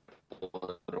example,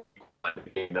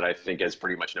 that I think has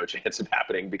pretty much no chance of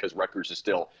happening because Rutgers is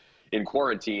still in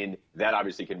quarantine, that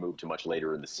obviously can move to much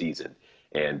later in the season.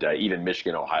 And even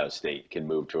Michigan-Ohio State can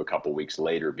move to a couple weeks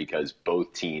later because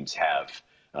both teams have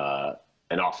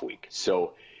an off week.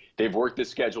 So they've worked the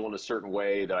schedule in a certain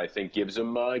way that I think gives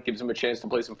them a chance to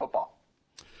play some football.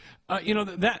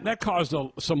 That caused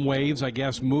some waves, I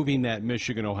guess, moving that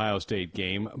Michigan-Ohio State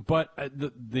game. But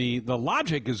the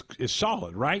logic is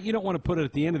solid, right? You don't want to put it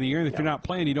at the end of the year, and if you're not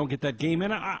playing, you don't get that game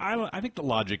in. I think the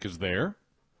logic is there.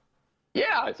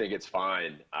 Yeah, I think it's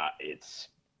fine.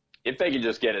 If they can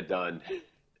just get it done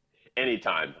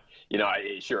anytime.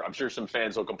 I'm sure some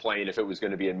fans will complain if it was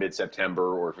going to be in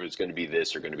mid-September or if it was going to be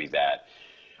this or going to be that.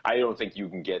 I don't think you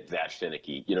can get that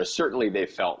finicky. Certainly they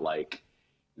felt like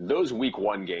those week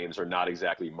 1 games are not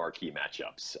exactly marquee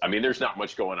matchups. I mean, there's not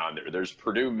much going on there. There's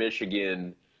Purdue,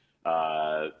 Michigan,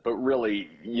 but really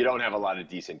you don't have a lot of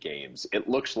decent games. It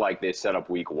looks like they set up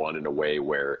week 1 in a way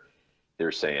where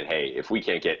they're saying, hey, if we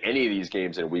can't get any of these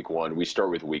games in week 1, we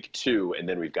start with week 2, and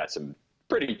then we've got some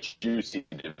pretty juicy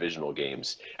divisional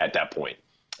games at that point.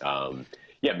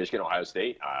 Michigan, Ohio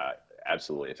State,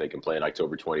 absolutely. If they can play it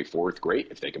October 24th, great.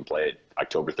 If they can play it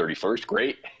October 31st,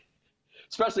 great.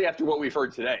 Especially after what we've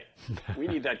heard today. We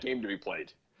need that game to be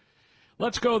played.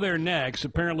 Let's go there next.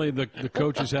 Apparently the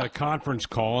coaches had a conference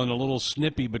call and a little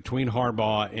snippy between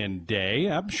Harbaugh and Day.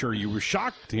 I'm sure you were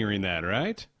shocked hearing that,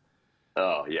 right?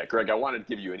 Oh, yeah. Greg, I wanted to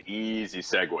give you an easy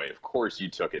segue. Of course you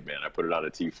took it, man. I put it on a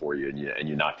tee for you, and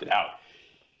you knocked it out.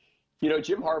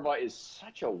 Jim Harbaugh is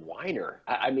such a whiner.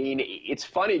 I mean, it's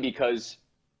funny because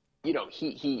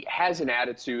he has an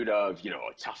attitude of,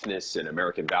 toughness and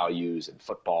American values and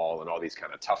football and all these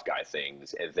kind of tough guy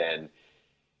things. And then,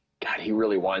 God, he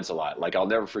really whines a lot. Like, I'll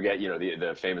never forget,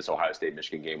 the famous Ohio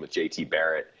State-Michigan game with J.T.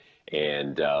 Barrett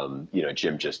and,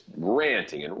 Jim just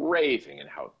ranting and raving and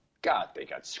how, God, they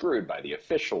got screwed by the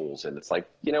officials. And it's like,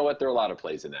 you know what? There are a lot of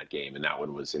plays in that game, and that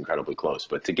one was incredibly close.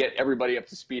 But to get everybody up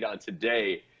to speed on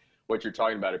today, what you're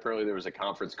talking about, apparently there was a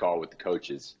conference call with the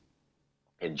coaches.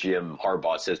 And Jim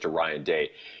Harbaugh says to Ryan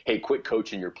Day, hey, quit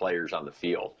coaching your players on the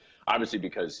field. Obviously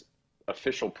because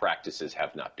official practices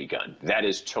have not begun. That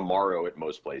is tomorrow at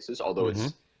most places, although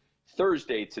it's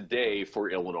Thursday today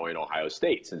for Illinois and Ohio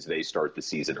State since they start the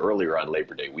season earlier on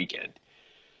Labor Day weekend.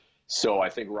 So I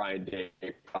think Ryan Day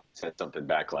probably said something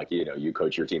back like, you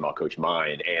coach your team, I'll coach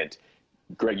mine. And,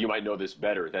 Greg, you might know this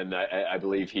better than I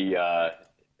believe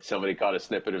somebody caught a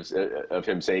snippet of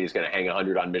him saying he's going to hang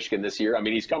 100 on Michigan this year. I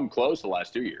mean, he's come close the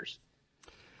last 2 years.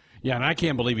 Yeah, and I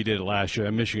can't believe he did it last year.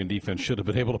 That Michigan defense should have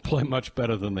been able to play much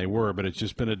better than they were, but it's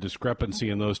just been a discrepancy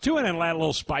in those two, and then add a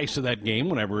little spice to that game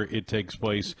whenever it takes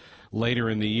place later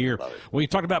in the year. Well, you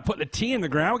talked about putting a tee in the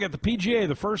ground. We got the PGA,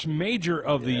 the first major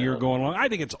of the year going along. I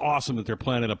think it's awesome that they're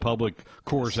playing at a public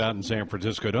course out in San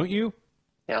Francisco, don't you?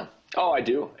 Yeah. Oh, I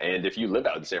do. And if you live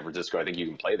out in San Francisco, I think you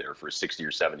can play there for $60 or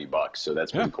 $70. So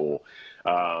that's pretty cool.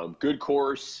 Good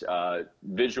course,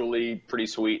 visually pretty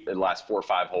sweet. The last 4 or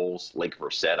 5 holes, Lake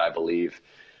Merced, I believe.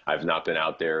 I've not been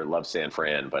out there. Love San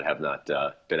Fran, but have not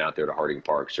been out there to Harding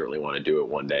Park. Certainly want to do it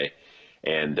one day.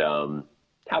 And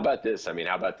how about this? I mean,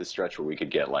 how about this stretch where we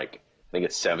could get I think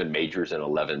it's 7 majors in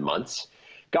 11 months?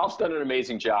 Golf's done an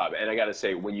amazing job. And I got to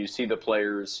say, when you see the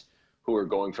players who are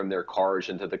going from their cars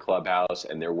into the clubhouse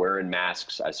and they're wearing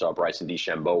masks. I saw Bryson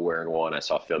DeChambeau wearing one. I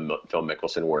saw Phil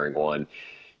Mickelson wearing one.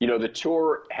 The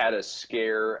tour had a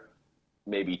scare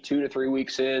maybe 2 to 3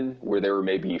 weeks in where there were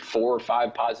maybe 4 or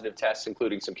 5 positive tests,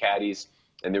 including some caddies.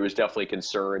 And there was definitely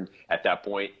concern at that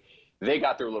point. They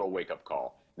got their little wake-up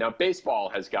call. Now, baseball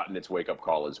has gotten its wake-up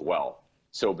call as well.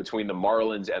 So between the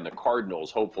Marlins and the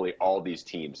Cardinals, hopefully all these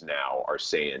teams now are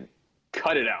saying,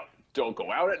 cut it out. Don't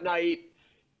go out at night.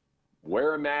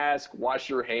 Wear a mask, wash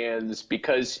your hands,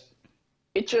 because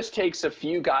it just takes a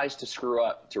few guys to screw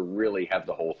up to really have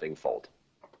the whole thing fold.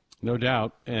 No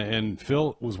doubt. And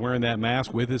Phil was wearing that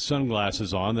mask with his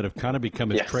sunglasses on that have kind of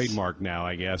become his trademark now,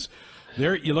 I guess.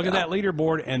 There, you look at that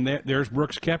leaderboard, and there's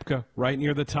Brooks Koepka right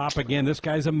near the top again. This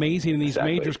guy's amazing in these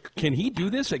majors. Can he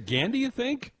do this again, do you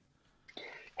think?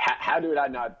 How did I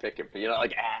not pick him?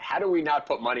 How do we not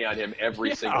put money on him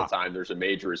every single time there's a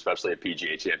major, especially a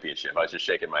PGA Championship? I was just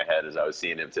shaking my head as I was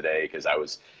seeing him today because I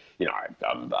was,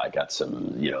 I got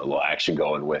some, little action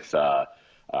going with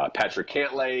Patrick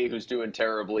Cantlay, who's doing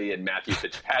terribly, and Matthew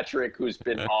Fitzpatrick, who's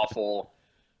been awful.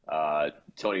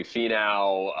 Tony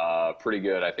Finau, pretty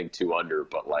good, I think 2 under,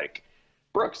 but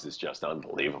Brooks is just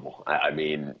unbelievable. I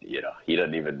mean, he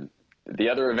doesn't even. The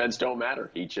other events don't matter.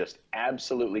 He just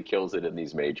absolutely kills it in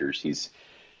these majors. He's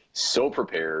so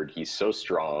prepared. He's so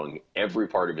strong. Every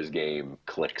part of his game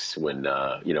clicks when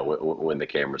when the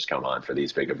cameras come on for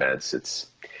these big events.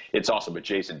 It's awesome. But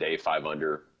Jason Day, 5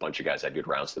 under, bunch of guys had good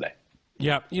rounds today.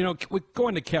 Yeah,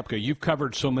 going to Koepka, you've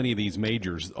covered so many of these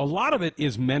majors. A lot of it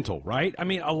is mental, right? I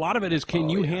mean, a lot of it is can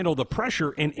you handle the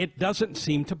pressure, and it doesn't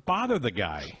seem to bother the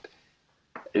guy.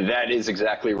 That is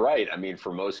exactly right. I mean,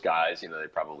 for most guys, they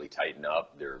probably tighten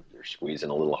up. They're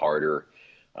squeezing a little harder,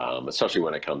 especially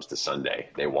when it comes to Sunday.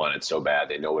 They want it so bad.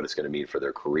 They know what it's going to mean for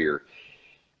their career.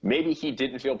 Maybe he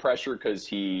didn't feel pressure because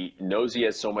he knows he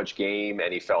has so much game,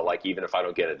 and he felt like even if I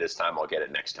don't get it this time, I'll get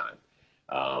it next time.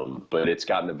 But it's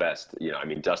gotten the best.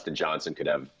 Dustin Johnson could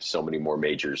have so many more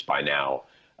majors by now.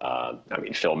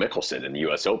 Phil Mickelson in the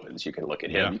U.S. Opens, you can look at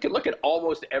him. Yeah. You can look at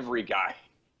almost every guy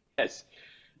has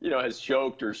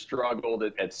choked or struggled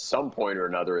at some point or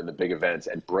another in the big events,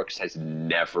 and Brooks has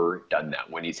never done that.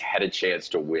 When he's had a chance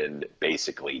to win,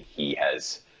 basically, he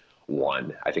has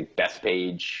won. I think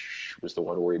Bethpage was the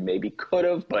one where he maybe could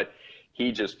have, but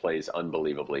he just plays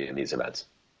unbelievably in these events.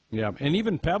 Yeah, and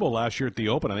even Pebble last year at the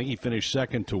Open, I think he finished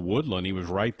second to Woodland. He was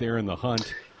right there in the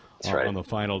hunt on the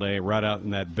final day, right out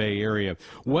in that Bay Area.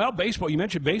 Well, baseball, you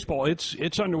mentioned baseball.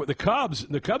 It's under the Cubs.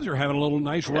 The Cubs are having a little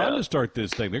nice run to start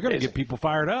this thing. They're going to get people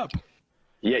fired up.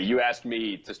 Yeah, you asked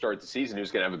me to start the season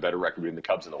who's going to have a better record between the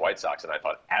Cubs and the White Sox, and I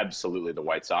thought absolutely the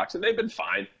White Sox, and they've been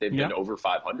fine. They've been over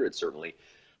 500, certainly.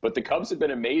 But the Cubs have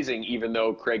been amazing, even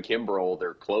though Craig Kimbrell,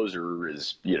 their closer,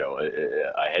 is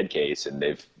a head case, and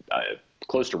they've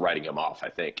close to writing him off, I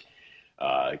think.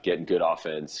 Getting good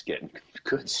offense, getting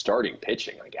good starting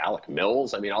pitching, like Alec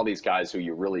Mills. All these guys who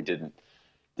you really didn't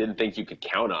think you could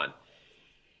count on.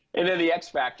 And then the X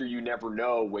factor, you never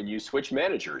know when you switch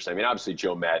managers. Obviously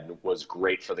Joe Madden was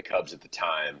great for the Cubs at the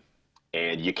time,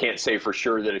 and you can't say for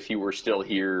sure that if he were still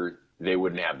here, they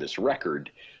wouldn't have this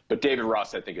record. But David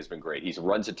Ross, I think, has been great. He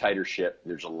runs a tighter ship.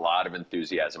 There's a lot of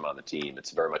enthusiasm on the team.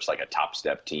 It's very much like a top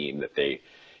step team that they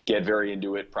get very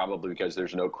into it, probably because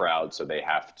there's no crowd, so they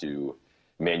have to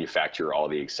manufacture all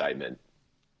the excitement.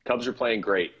 Cubs are playing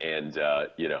great, and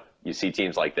you see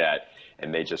teams like that,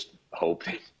 and they just hope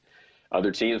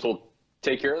other teams will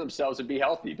take care of themselves and be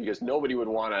healthy, because nobody would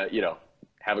want to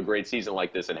have a great season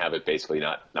like this and have it basically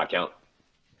not count.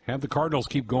 Have the Cardinals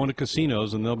keep going to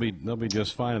casinos, and they'll be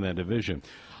just fine in that division.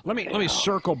 Let me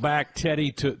circle back,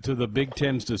 Teddy, to the Big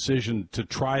Ten's decision to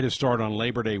try to start on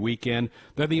Labor Day weekend.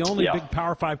 They're the only big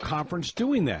Power 5 conference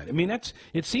doing that.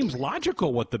 It seems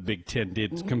logical what the Big Ten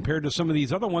did compared to some of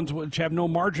these other ones, which have no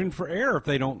margin for error if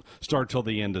they don't start till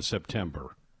the end of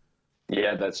September.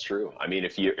 Yeah, that's true.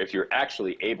 If you're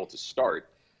actually able to start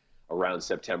around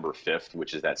September 5th,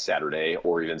 which is that Saturday,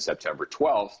 or even September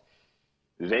 12th,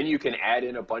 then you can add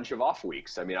in a bunch of off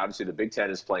weeks. Obviously the Big Ten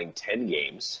is playing 10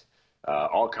 games.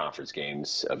 All conference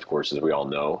games, of course, as we all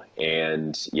know.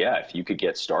 And, if you could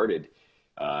get started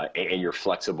and you're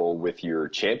flexible with your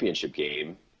championship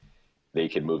game, they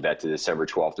could move that to December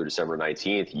 12th or December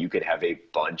 19th. You could have a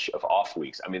bunch of off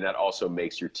weeks. That also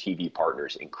makes your TV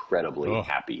partners incredibly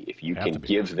happy. If you can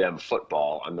give them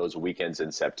football on those weekends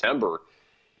in September,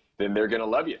 then they're going to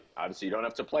love you. Obviously, you don't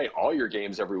have to play all your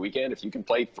games every weekend. If you can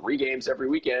play 3 games every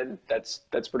weekend, that's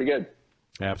pretty good.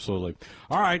 Absolutely.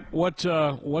 All right, what's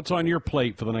on your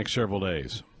plate for the next several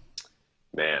days?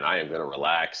 Man, I am going to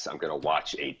relax. I'm going to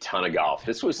watch a ton of golf.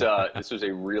 This was a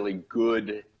really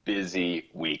good, busy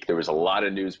week. There was a lot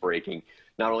of news breaking,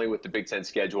 not only with the Big Ten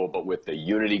schedule, but with the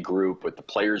Unity Group, with the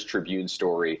Players Tribune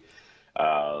story.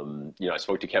 I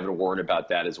spoke to Kevin Warren about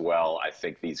that as well. I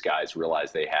think these guys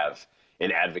realize they have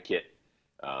an advocate.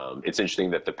 It's interesting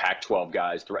that the Pac-12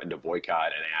 guys threatened to boycott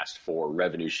and asked for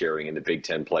revenue sharing, and the Big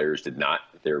Ten players did not.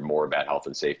 They're more about health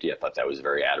and safety. I thought that was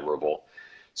very admirable.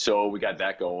 So we got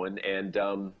that going, and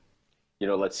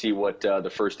let's see what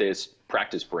the first day's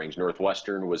practice brings.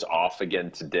 Northwestern was off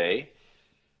again today.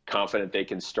 Confident they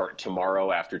can start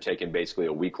tomorrow after taking basically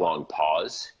a week-long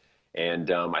pause.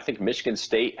 And I think Michigan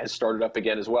State has started up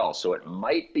again as well. So it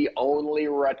might be only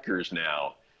Rutgers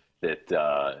now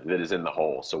that is in the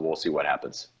hole. So we'll see what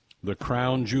happens. The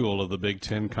crown jewel of the Big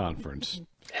Ten Conference.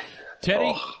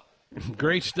 Teddy,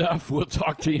 great stuff. We'll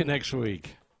talk to you next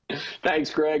week. Thanks,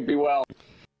 Greg. Be well.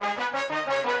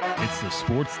 It's the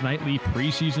Sports Nightly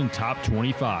Preseason Top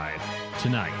 25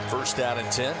 tonight. First down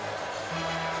and 10.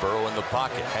 Burrow in the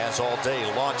pocket, has all day,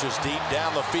 launches deep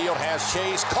down the field, has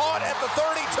Chase caught at the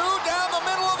 32, down the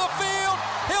middle of the field.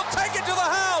 He'll take it to the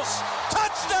house.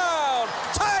 Touchdown,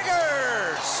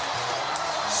 Tigers!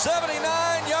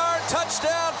 79-yard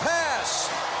touchdown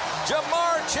pass.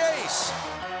 Jamar Chase.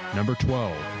 Number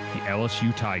 12, the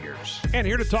LSU Tigers. And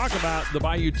here to talk about the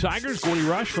Bayou Tigers, Gordy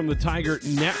Rush from the Tiger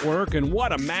Network. And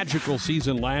what a magical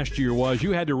season last year was.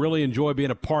 You had to really enjoy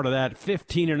being a part of that.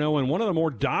 15-0 and one of the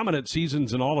more dominant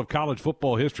seasons in all of college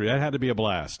football history. That had to be a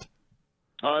blast.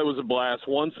 It was a blast.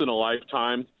 Once in a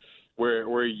lifetime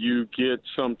where you get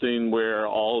something where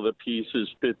all of the pieces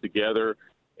fit together.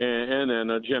 And then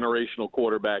a generational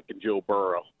quarterback in Joe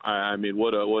Burrow. I mean,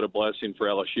 what a blessing for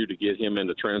LSU to get him in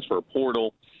the transfer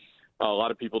portal. A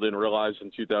lot of people didn't realize in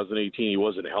 2018 he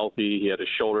wasn't healthy. He had his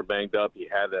shoulder banged up. He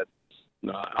had that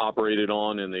operated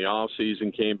on in the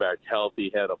offseason, came back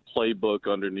healthy, had a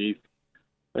playbook underneath,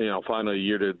 finally a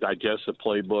year to digest the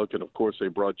playbook. And, of course, they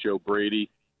brought Joe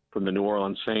Brady from the New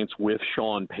Orleans Saints with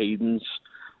Sean Payton's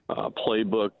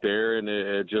playbook there, and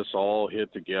it just all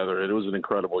hit together. It was an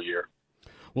incredible year.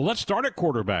 Well, let's start at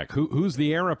quarterback. Who's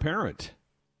the heir apparent?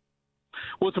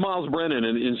 Well, it's Miles Brennan,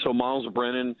 and so Miles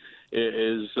Brennan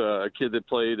is a kid that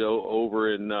played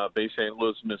over in Bay St.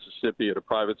 Louis, Mississippi, at a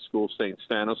private school, St.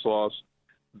 Stanislaus,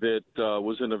 that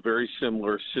was in a very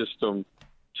similar system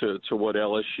to what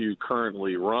LSU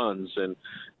currently runs, and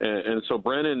so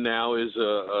Brennan now is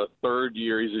a third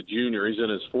year. He's a junior. He's in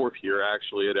his fourth year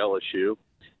actually at LSU,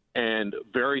 and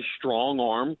very strong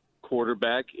arm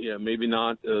quarterback. Maybe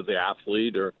not the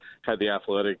athlete or had the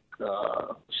athletic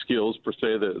skills per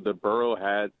se that Burrow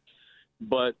had,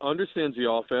 but understands the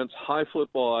offense, high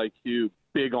football IQ,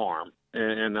 big arm,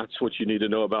 and that's what you need to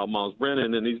know about Miles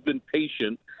Brennan. And he's been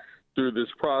patient through this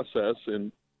process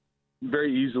and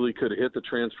very easily could have hit the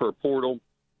transfer portal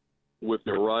with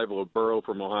the arrival of Burrow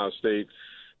from Ohio State,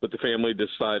 but the family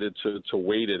decided to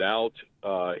wait it out.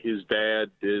 His dad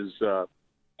is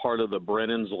part of the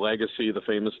Brennan's legacy, the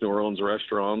famous New Orleans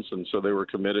restaurants, and so they were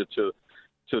committed to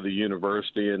the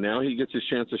university, and now he gets his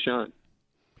chance to shine.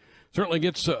 Certainly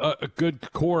gets a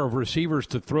good core of receivers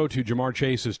to throw to. Jamar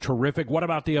Chase is terrific. What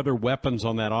about the other weapons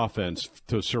on that offense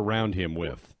to surround him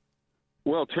with?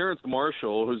 Well, Terrence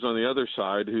Marshall, who's on the other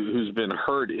side, who's been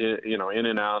hurt, in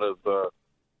and out of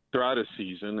throughout his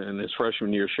season, and his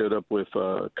freshman year showed up with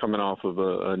coming off of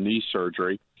a knee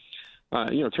surgery.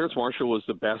 Terrence Marshall was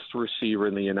the best receiver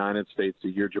in the United States the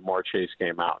year Jamar Chase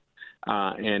came out.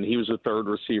 And he was the third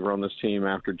receiver on this team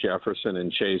after Jefferson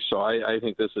and Chase. So I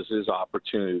think this is his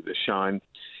opportunity to shine.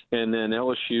 And then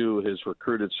LSU has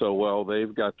recruited so well.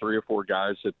 They've got 3 or 4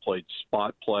 guys that played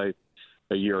spot play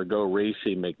a year ago.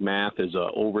 Racy McMath is an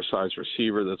oversized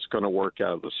receiver that's going to work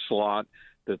out of the slot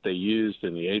that they used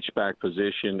in the H-back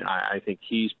position. I think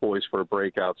he's poised for a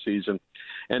breakout season.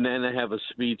 And then they have a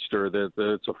speedster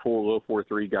that's a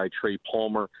 4.03 guy, Trey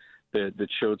Palmer, that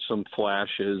showed some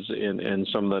flashes in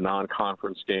some of the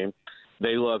non-conference game.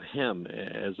 They love him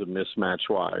as a mismatch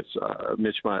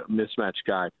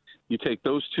guy. You take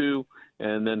those two,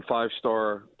 and then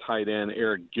 5-star tight end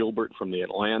Eric Gilbert from the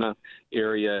Atlanta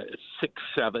area,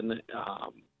 6'7".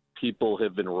 People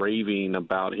have been raving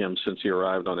about him since he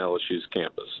arrived on LSU's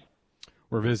campus.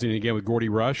 We're visiting again with Gordy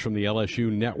Rush from the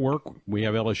LSU Network. We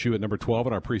have LSU at number 12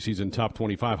 in our preseason top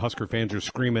 25. Husker fans are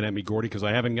screaming at me, Gordy, because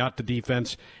I haven't got the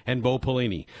defense and Bo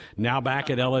Pelini. Now back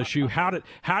at LSU. How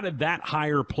did that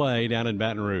hire play down in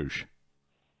Baton Rouge?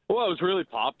 Well, it was really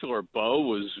popular. Bo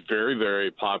was very,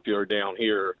 very popular down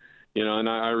here. And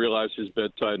I realized his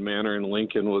bedside manner in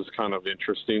Lincoln was kind of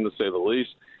interesting, to say the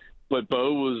least. But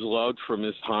Bo was loved from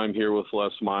his time here with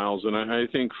Les Miles. And I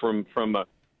think from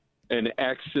an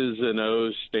X's and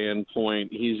O's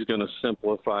standpoint, he's going to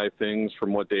simplify things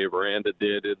from what Dave Aranda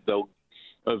did. They'll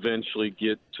eventually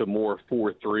get to more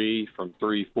 4-3 from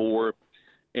 3-4,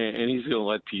 and he's going to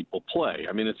let people play.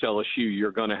 I mean, it's LSU.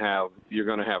 You're going to have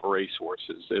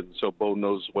racehorses, and so Bo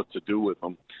knows what to do with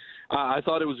them. I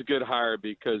thought it was a good hire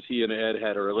because he and Ed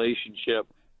had a relationship.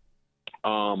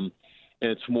 And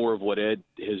it's more of what Ed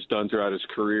has done throughout his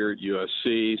career at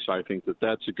USC, so I think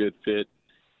that's a good fit.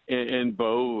 And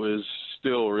Bo is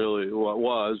still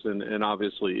and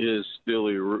obviously is still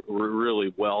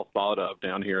really well thought of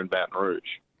down here in Baton Rouge.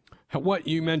 What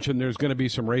you mentioned, there's going to be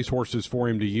some racehorses for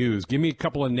him to use. Give me a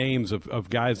couple of names of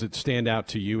guys that stand out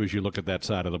to you as you look at that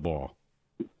side of the ball.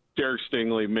 Derek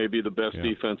Stingley may be the best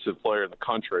defensive player in the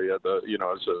country,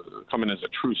 coming as a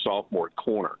true sophomore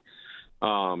corner.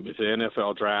 If the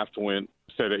NFL draft went,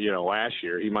 last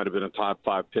year, he might have been a top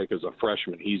 5 pick as a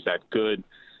freshman. He's that good.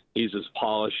 He's as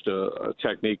polished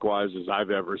technique-wise as I've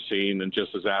ever seen, and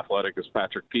just as athletic as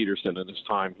Patrick Peterson in his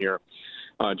time here.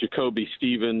 Jacoby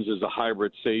Stevens is a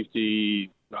hybrid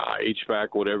safety,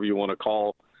 H-back, whatever you want to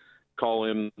call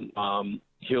him.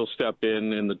 He'll step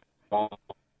in the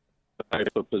type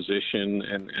of position,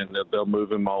 and they'll move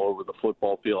him all over the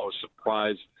football field. I was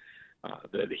surprised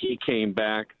that he came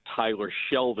back. Tyler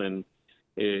Sheldon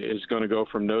is going to go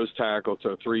from nose tackle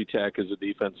to 3-tech as a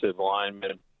defensive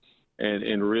lineman.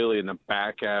 And really in the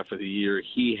back half of the year,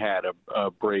 he had a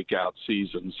breakout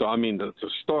season. So, I mean, to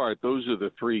start, those are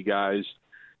the three guys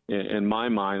in my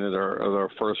mind that are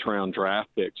first-round draft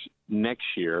picks next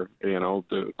year.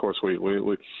 Of course,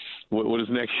 what does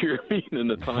next year mean in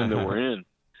the time that we're in?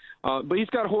 But he's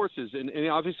got horses, and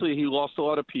obviously he lost a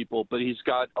lot of people, but he's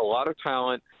got a lot of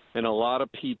talent and a lot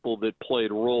of people that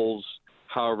played roles,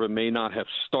 however, may not have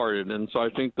started. And so I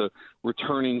think the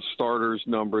returning starters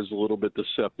number is a little bit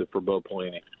deceptive for Bo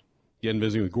Pelini. Getting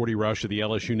busy with Gordy Rush of the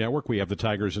LSU Network. We have the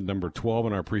Tigers at number 12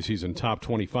 in our preseason top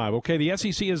 25. Okay, the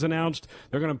SEC has announced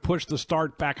they're going to push the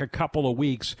start back a couple of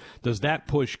weeks. Does that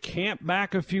push camp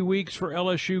back a few weeks for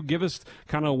LSU? Give us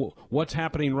kind of what's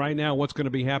happening right now, what's going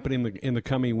to be happening in the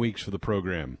coming weeks for the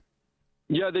program.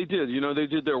 Yeah, they did. They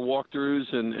did their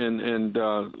walkthroughs and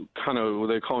kind of,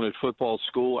 they're calling it football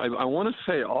school. I want to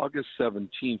say August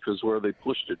 17th is where they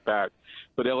pushed it back.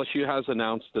 But LSU has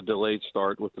announced the delayed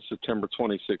start with the September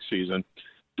 26th season.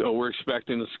 So we're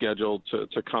expecting the schedule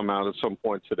to come out at some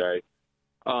point today.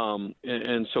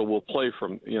 And so we'll play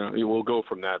from, we'll go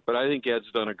from that. But I think Ed's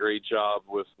done a great job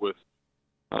with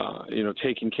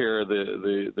taking care of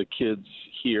the kids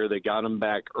here. They got them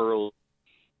back early.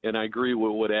 And I agree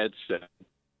with what Ed said.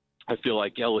 I feel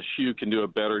like LSU can do a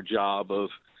better job of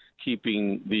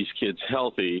keeping these kids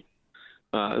healthy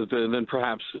than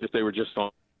perhaps if they were just on,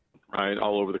 right,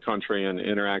 all over the country and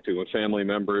interacting with family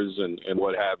members and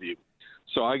what have you.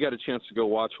 So I got a chance to go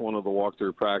watch one of the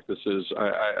walkthrough practices.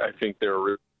 I think they're a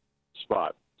real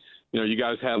spot. You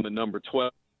guys have the number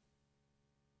 12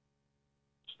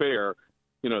 fair.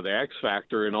 The X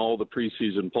factor in all the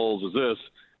preseason polls is this.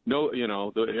 No,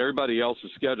 everybody else's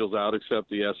schedule's out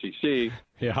except the SEC.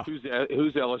 Yeah.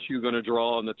 Who's LSU going to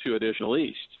draw on the two additional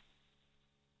East?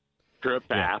 Trip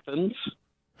to Athens,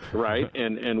 right?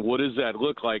 And what does that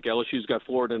look like? LSU's got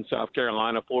Florida and South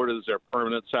Carolina. Florida is their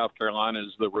permanent. South Carolina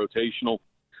is the rotational.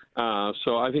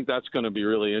 So I think that's going to be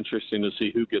really interesting to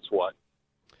see who gets what.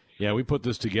 Yeah, we put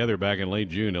this together back in late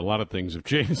June. A lot of things have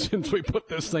changed since we put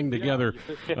this thing together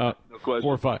No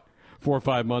question. 4 or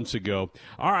 5 months ago.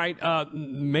 All right,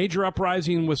 major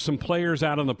uprising with some players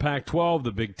out on the Pac-12.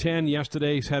 The Big Ten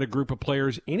yesterday's had a group of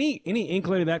players. Any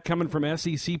inkling of that coming from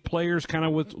SEC players, kind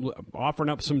of with offering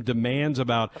up some demands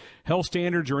about health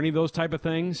standards or any of those type of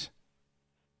things?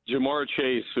 Jamar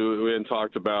Chase, who we hadn't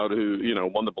talked about, who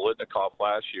won the Biletnikoff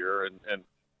last year and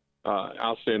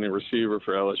outstanding receiver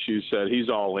for LSU, said he's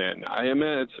all in. I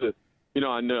mean,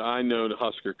 I know the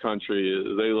Husker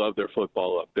country, they love their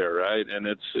football up there, right? And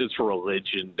it's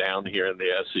religion down here in the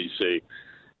SEC.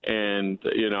 And,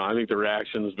 I think the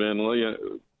reaction's been,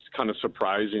 it's kind of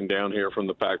surprising down here from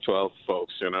the Pac-12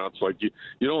 folks. It's like, you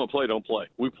don't want to play, don't play.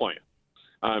 We playing.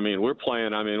 I mean, we're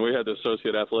playing. I mean, we had the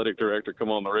associate athletic director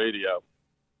come on the radio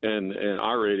and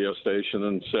our radio station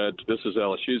and said, this is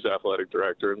LSU's athletic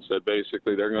director, and said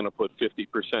basically they're going to put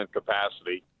 50%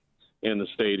 capacity in the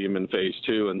stadium in phase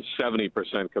 2 and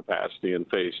 70% capacity in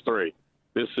phase 3.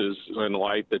 This is in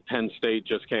light that Penn State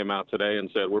just came out today and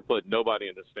said we're putting nobody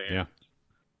in the stands.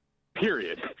 Yeah.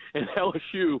 Period. And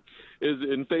LSU is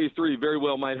in phase 3 very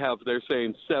well might have, they're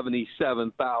saying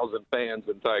 77,000 fans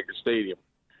in Tiger Stadium.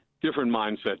 Different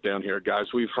mindset down here, guys.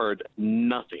 We've heard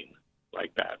nothing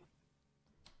like that.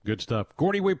 Good stuff.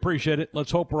 Gordy, we appreciate it.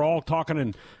 Let's hope we're all talking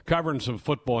and covering some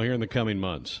football here in the coming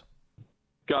months.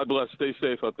 God bless. Stay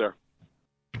safe up there.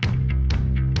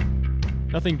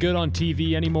 Nothing good on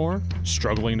TV anymore?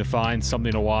 Struggling to find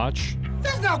something to watch?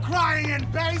 There's no crying in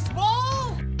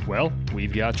baseball! Well,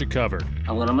 we've got you covered.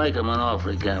 I'm going to make him an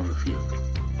offer he can't refuse.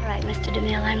 All right, Mr.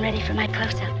 DeMille, I'm ready for my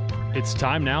close-up. It's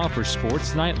time now for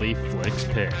Sports Nightly Flix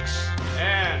Pix.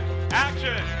 And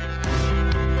action!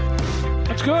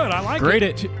 That's good. I like Grade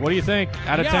it. What do you think?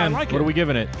 Out of 10, I like what are we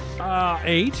giving it?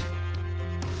 8.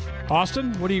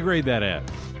 Austin, what do you grade that at?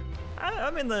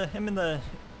 I'm in the.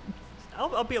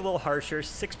 I'll be a little harsher,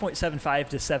 6.75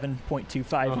 to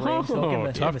 7.25 range.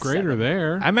 So Tough grader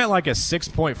there. I'm at like a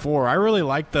 6.4. I really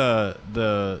like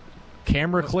the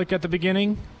camera click at the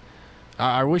beginning.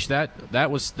 I wish that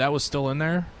was still in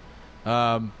there.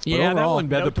 Yeah, overall, that one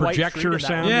better. The projector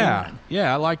sound.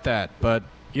 Yeah, I like that. But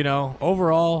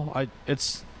overall,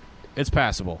 it's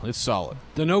passable. It's solid.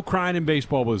 The no crying in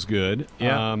baseball was good.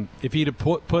 Yeah. If he'd have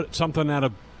put something out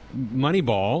of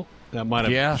Moneyball, that might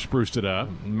have spruced it up.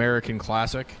 American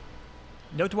classic.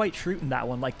 No Dwight Schrute in that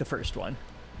one, like the first one.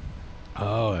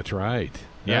 Oh, that's right.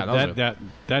 Yeah,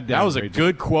 that was a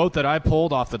good quote that I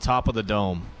pulled off the top of the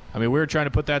dome. I mean, we were trying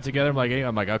to put that together.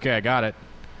 I'm like, okay, I got it.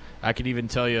 I could even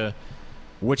tell you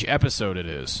which episode it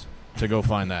is to go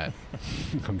find that.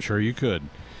 I'm sure you could.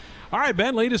 All right,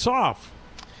 Ben, lead us off.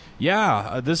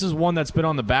 Yeah, this is one that's been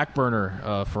on the back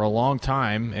burner for a long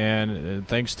time, and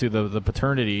thanks to the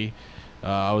paternity,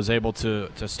 I was able to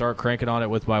start cranking on it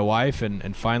with my wife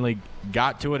and finally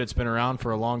got to it. It's been around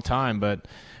for a long time, but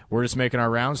we're just making our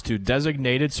rounds to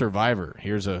Designated Survivor.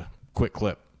 Here's a quick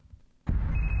clip.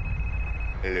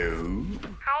 Hello?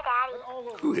 Hi, Daddy.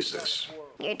 Who is this?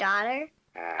 Your daughter?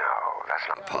 No, that's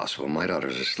not possible. My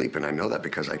daughter's asleep, and I know that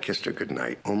because I kissed her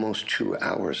goodnight almost 2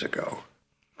 hours ago.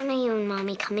 When are you and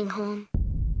Mommy coming home?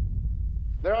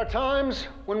 There are times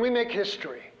when we make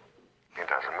history. It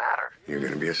doesn't matter. You're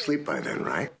going to be asleep by then,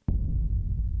 right?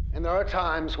 And there are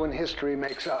times when history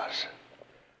makes us.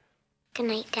 Good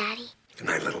night, Daddy. Good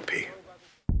night, little P.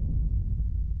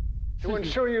 To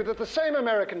ensure you that the same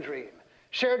American dream,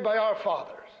 shared by our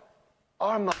fathers,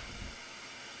 our mothers.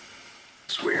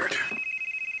 It's weird.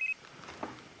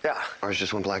 Yeah, ours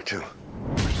just went black, too.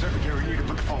 Secretary, you need to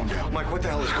put the phone down. Mike, what the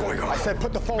hell is going on? I said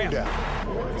put the phone down.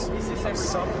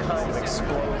 Some kind of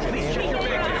explosion.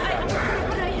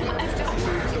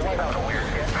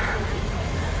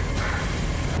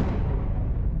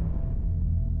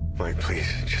 Mike, please,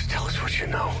 just tell us what you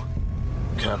know.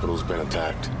 Capitol's been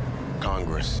attacked.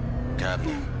 Congress,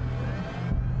 Cabinet.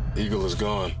 Eagle is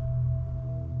gone.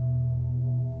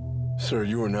 Sir,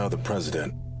 you are now the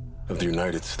President of the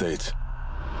United States.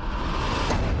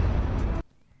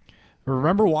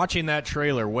 Remember watching that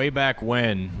trailer way back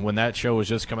when that show was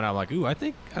just coming out. I'm like, ooh, I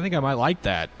think I might like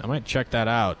that. I might check that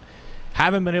out.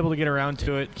 Haven't been able to get around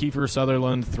to it. Kiefer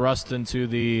Sutherland thrust into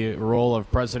the role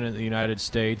of President of the United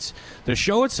States. The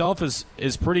show itself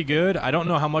is pretty good. I don't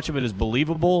know how much of it is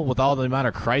believable with all the amount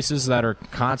of crises that are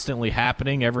constantly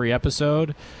happening every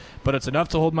episode, but it's enough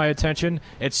to hold my attention.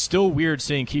 It's still weird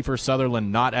seeing Kiefer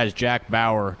Sutherland not as Jack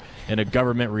Bauer in a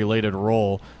government-related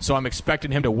role, so I'm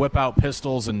expecting him to whip out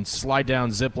pistols and slide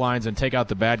down zip lines and take out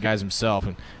the bad guys himself,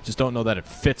 and just don't know that it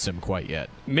fits him quite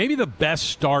yet. Maybe the best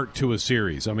start to a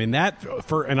series. I mean,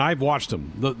 and I've watched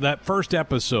them. That first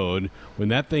episode, when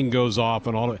that thing goes off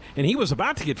and he was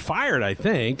about to get fired, I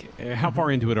think. How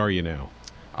far into it are you now?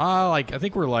 I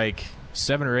think we're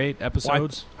 7 or 8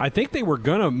 episodes. Well, I think they were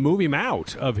going to move him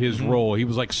out of his role. He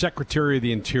was like Secretary of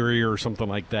the Interior or something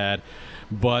like that.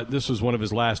 But this was one of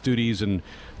his last duties, and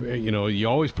you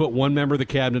always put one member of the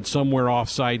cabinet somewhere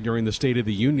off-site during the State of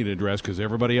the Union address because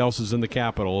everybody else is in the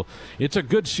Capitol. It's a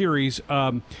good series.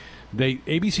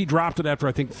 ABC dropped it after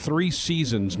I think 3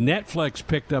 seasons. Netflix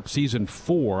picked up season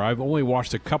 4. I've only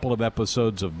watched a couple of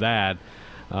episodes of that,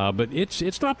 but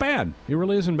it's not bad. It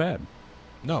really isn't bad.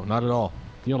 No, not at all.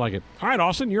 You'll like it. All right,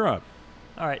 Austin, you're up.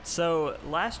 All right, so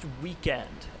last weekend,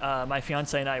 my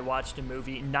fiance and I watched a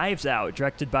movie, Knives Out,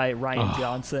 directed by Ryan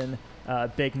Johnson.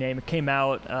 Big name. It came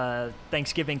out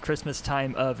Thanksgiving, Christmas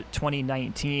time of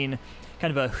 2019.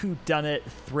 Kind of a whodunit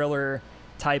thriller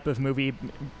type of movie.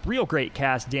 Real great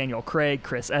cast: Daniel Craig,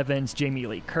 Chris Evans, Jamie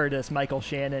Lee Curtis, Michael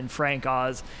Shannon, Frank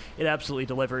Oz. It absolutely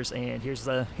delivers, and here's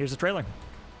the trailer.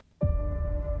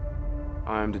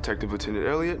 I'm Detective Lieutenant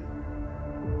Elliott,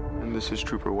 and this is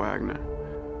Trooper Wagner.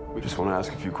 We just want to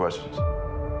ask a few questions.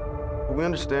 We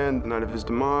understand the night of his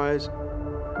demise,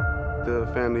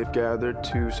 the family had gathered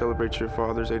to celebrate your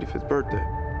father's 85th birthday.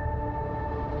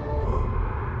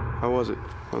 How was it,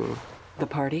 by the way? The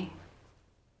party?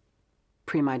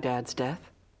 Pre my dad's death?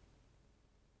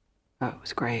 Oh, it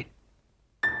was great.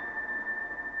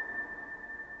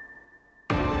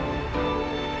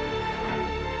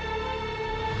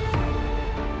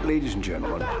 Ladies and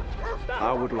gentlemen,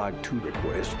 I would like to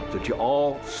request that you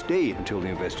all stay until the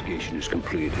investigation is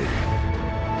completed.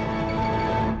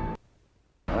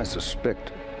 I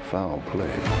suspect foul play.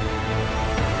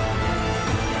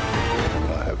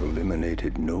 I have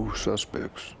eliminated no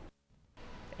suspects.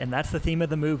 And that's the theme of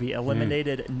the movie,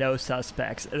 eliminated no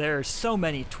suspects. There are so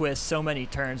many twists, so many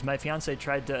turns. My fiance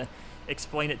tried to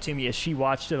explain it to me as she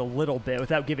watched it a little bit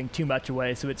without giving too much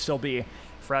away, so it'd still be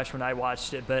fresh when I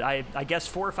watched it. But I guess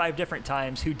 4 or 5 different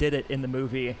times who did it in the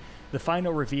movie. The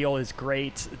final reveal is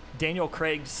great. Daniel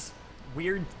Craig's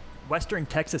weird Western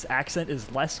Texas accent is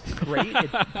less great.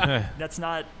 That's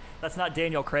not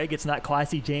Daniel Craig. It's not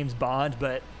classy James Bond,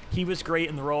 but he was great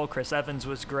in the role. Chris Evans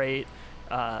was great.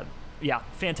 Yeah,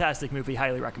 fantastic movie.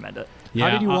 Highly recommend it. Yeah,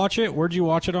 how did you watch it? Where'd you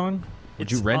watch it on?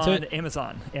 Did you rent it?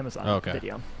 Amazon okay.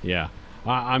 Video. Yeah.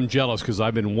 I'm jealous because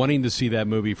I've been wanting to see that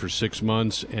movie for 6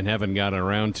 months and haven't gotten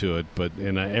around to it. But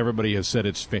everybody has said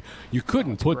it's you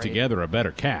couldn't put together a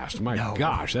better cast. My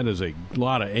gosh, that is a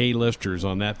lot of A-listers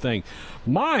on that thing.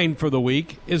 Mine for the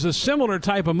week is a similar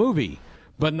type of movie,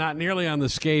 but not nearly on the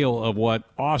scale of what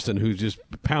Austin, who's just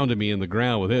pounded me in the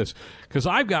ground with this. Because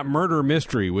I've got Murder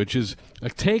Mystery, which is a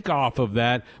takeoff of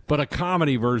that, but a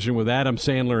comedy version with Adam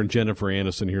Sandler and Jennifer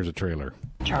Aniston. Here's a trailer.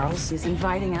 Charles is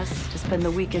inviting us to spend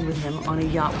the weekend with him on a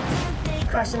yacht.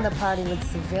 Crashing the party with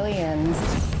civilians.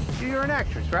 You're an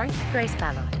actress, right? Grace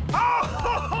Ballard.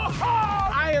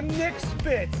 I am Nick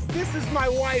Spitz. This is my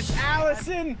wife,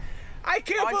 Allison. I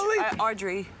can't believe...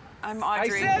 Audrey. I'm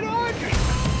Audrey. I said Audrey.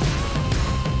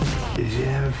 Did you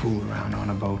ever fool around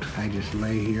on a boat? I just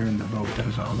lay here and the boat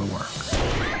does all the work.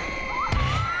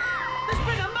 There's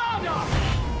been a murder!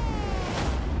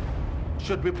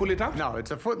 Should we pull it out? No,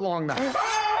 it's a foot long now. Will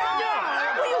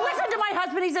you listen to my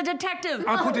husband? He's a detective.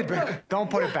 I'll put it back. Don't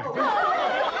put it back.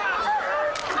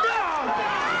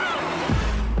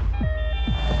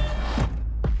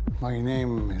 My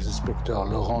name is Inspector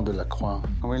Laurent Delacroix.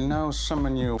 I will now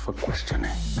summon you for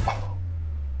questioning.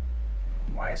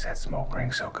 Why is that smoke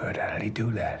ring so good? How did he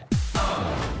do that?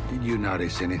 Did you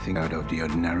notice anything out of the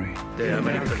ordinary?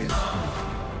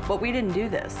 But we didn't do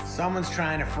this. Someone's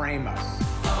trying to frame us.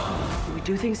 We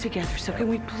do things together, so can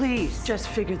we please just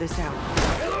figure this out?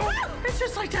 It's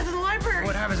just like death in the library.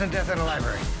 What happens in Death in the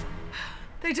Library?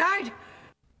 They died.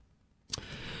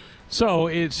 So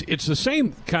it's the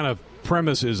same kind of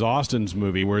premise as Austin's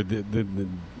movie, where the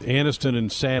Aniston and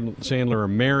Sandler are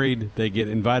married. They get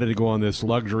invited to go on this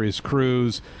luxurious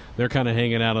cruise. They're kind of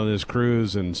hanging out on this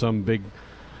cruise, and some big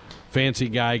fancy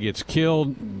guy gets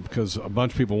killed because a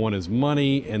bunch of people want his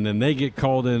money, and then they get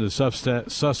called in as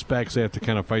suspects. They have to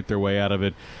kind of fight their way out of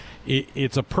it.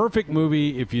 It's a perfect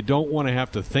movie if you don't want to have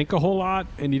to think a whole lot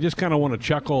and you just kind of want to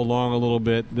chuckle along a little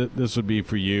bit. This would be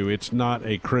for you. It's not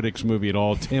a critic's movie at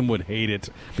all. Tim would hate it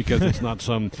because it's not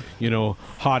some,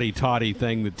 hotty-toddy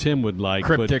thing that Tim would like.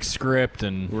 Cryptic script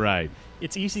and... Right.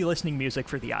 It's easy listening music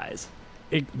for the eyes.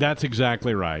 That's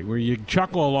exactly right. Where you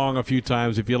chuckle along a few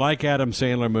times. If you like Adam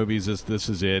Sandler movies, this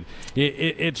is it.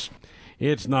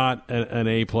 It's not an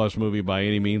A-plus movie by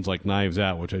any means, like Knives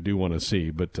Out, which I do want to see.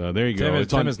 But there you go.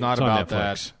 Tim is not about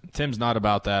that. Tim's not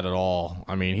about that at all.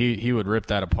 I mean, he would rip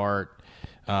that apart.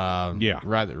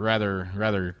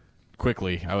 Rather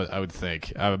quickly. I would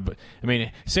think.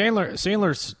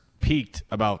 Sandler's peaked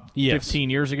about 15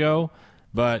 years ago,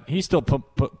 but he still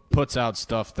puts out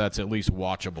stuff that's at least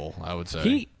watchable, I would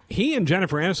say. He and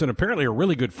Jennifer Aniston apparently are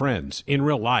really good friends in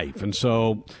real life, and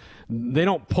so they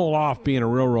don't pull off being a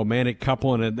real romantic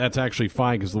couple, and that's actually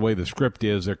fine because the way the script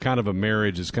is, they're kind of a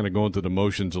marriage is kind of going through the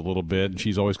motions a little bit, and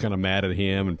she's always kind of mad at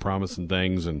him and promising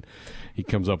things, and he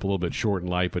comes up a little bit short in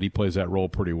life, but he plays that role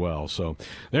pretty well. So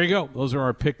there you go. Those are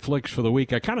our pick flicks for the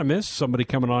week. I kind of missed somebody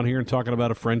coming on here and talking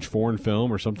about a French foreign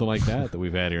film or something like that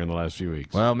we've had here in the last few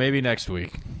weeks. Well, maybe next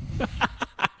week. All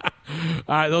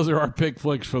right, those are our pick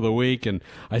flicks for the week, and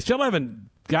I still haven't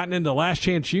gotten into Last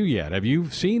Chance U yet. Have you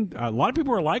seen? A lot of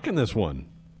people are liking this one.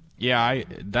 Yeah,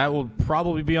 that will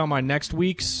probably be on my next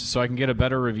week's, so I can get a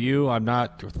better review. I'm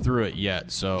not through it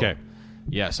yet, so okay.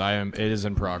 Yes, I am. It is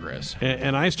in progress.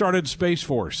 And I started Space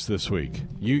Force this week.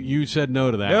 You said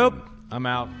no to that. Nope, one. I'm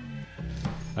out.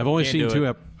 I've only seen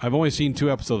two. I've only seen 2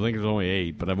 episodes. I think there's only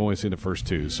 8, but I've only seen the first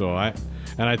 2. So I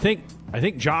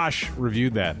think Josh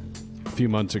reviewed that a few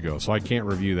months ago, so I can't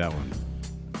review that one.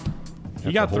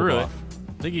 He got through it.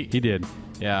 I think he did.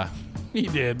 Yeah, he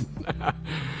did.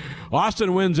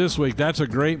 Austin wins this week. That's a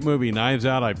great movie, Knives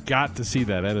Out. I've got to see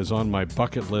that. That is on my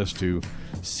bucket list to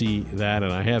see that,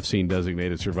 and I have seen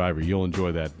Designated Survivor. You'll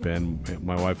enjoy that, Ben.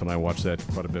 My wife and I watched that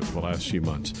quite a bit for the last few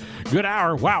months. Good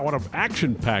hour. Wow, what an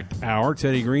action-packed hour.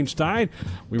 Teddy Greenstein.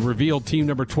 We revealed team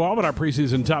number 12 at our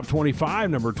preseason top 25.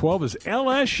 Number 12 is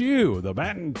LSU, the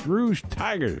Baton Rouge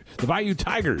Tigers, the Bayou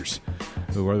Tigers,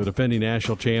 who are the defending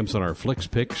national champs on our Flix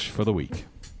Pix for the week.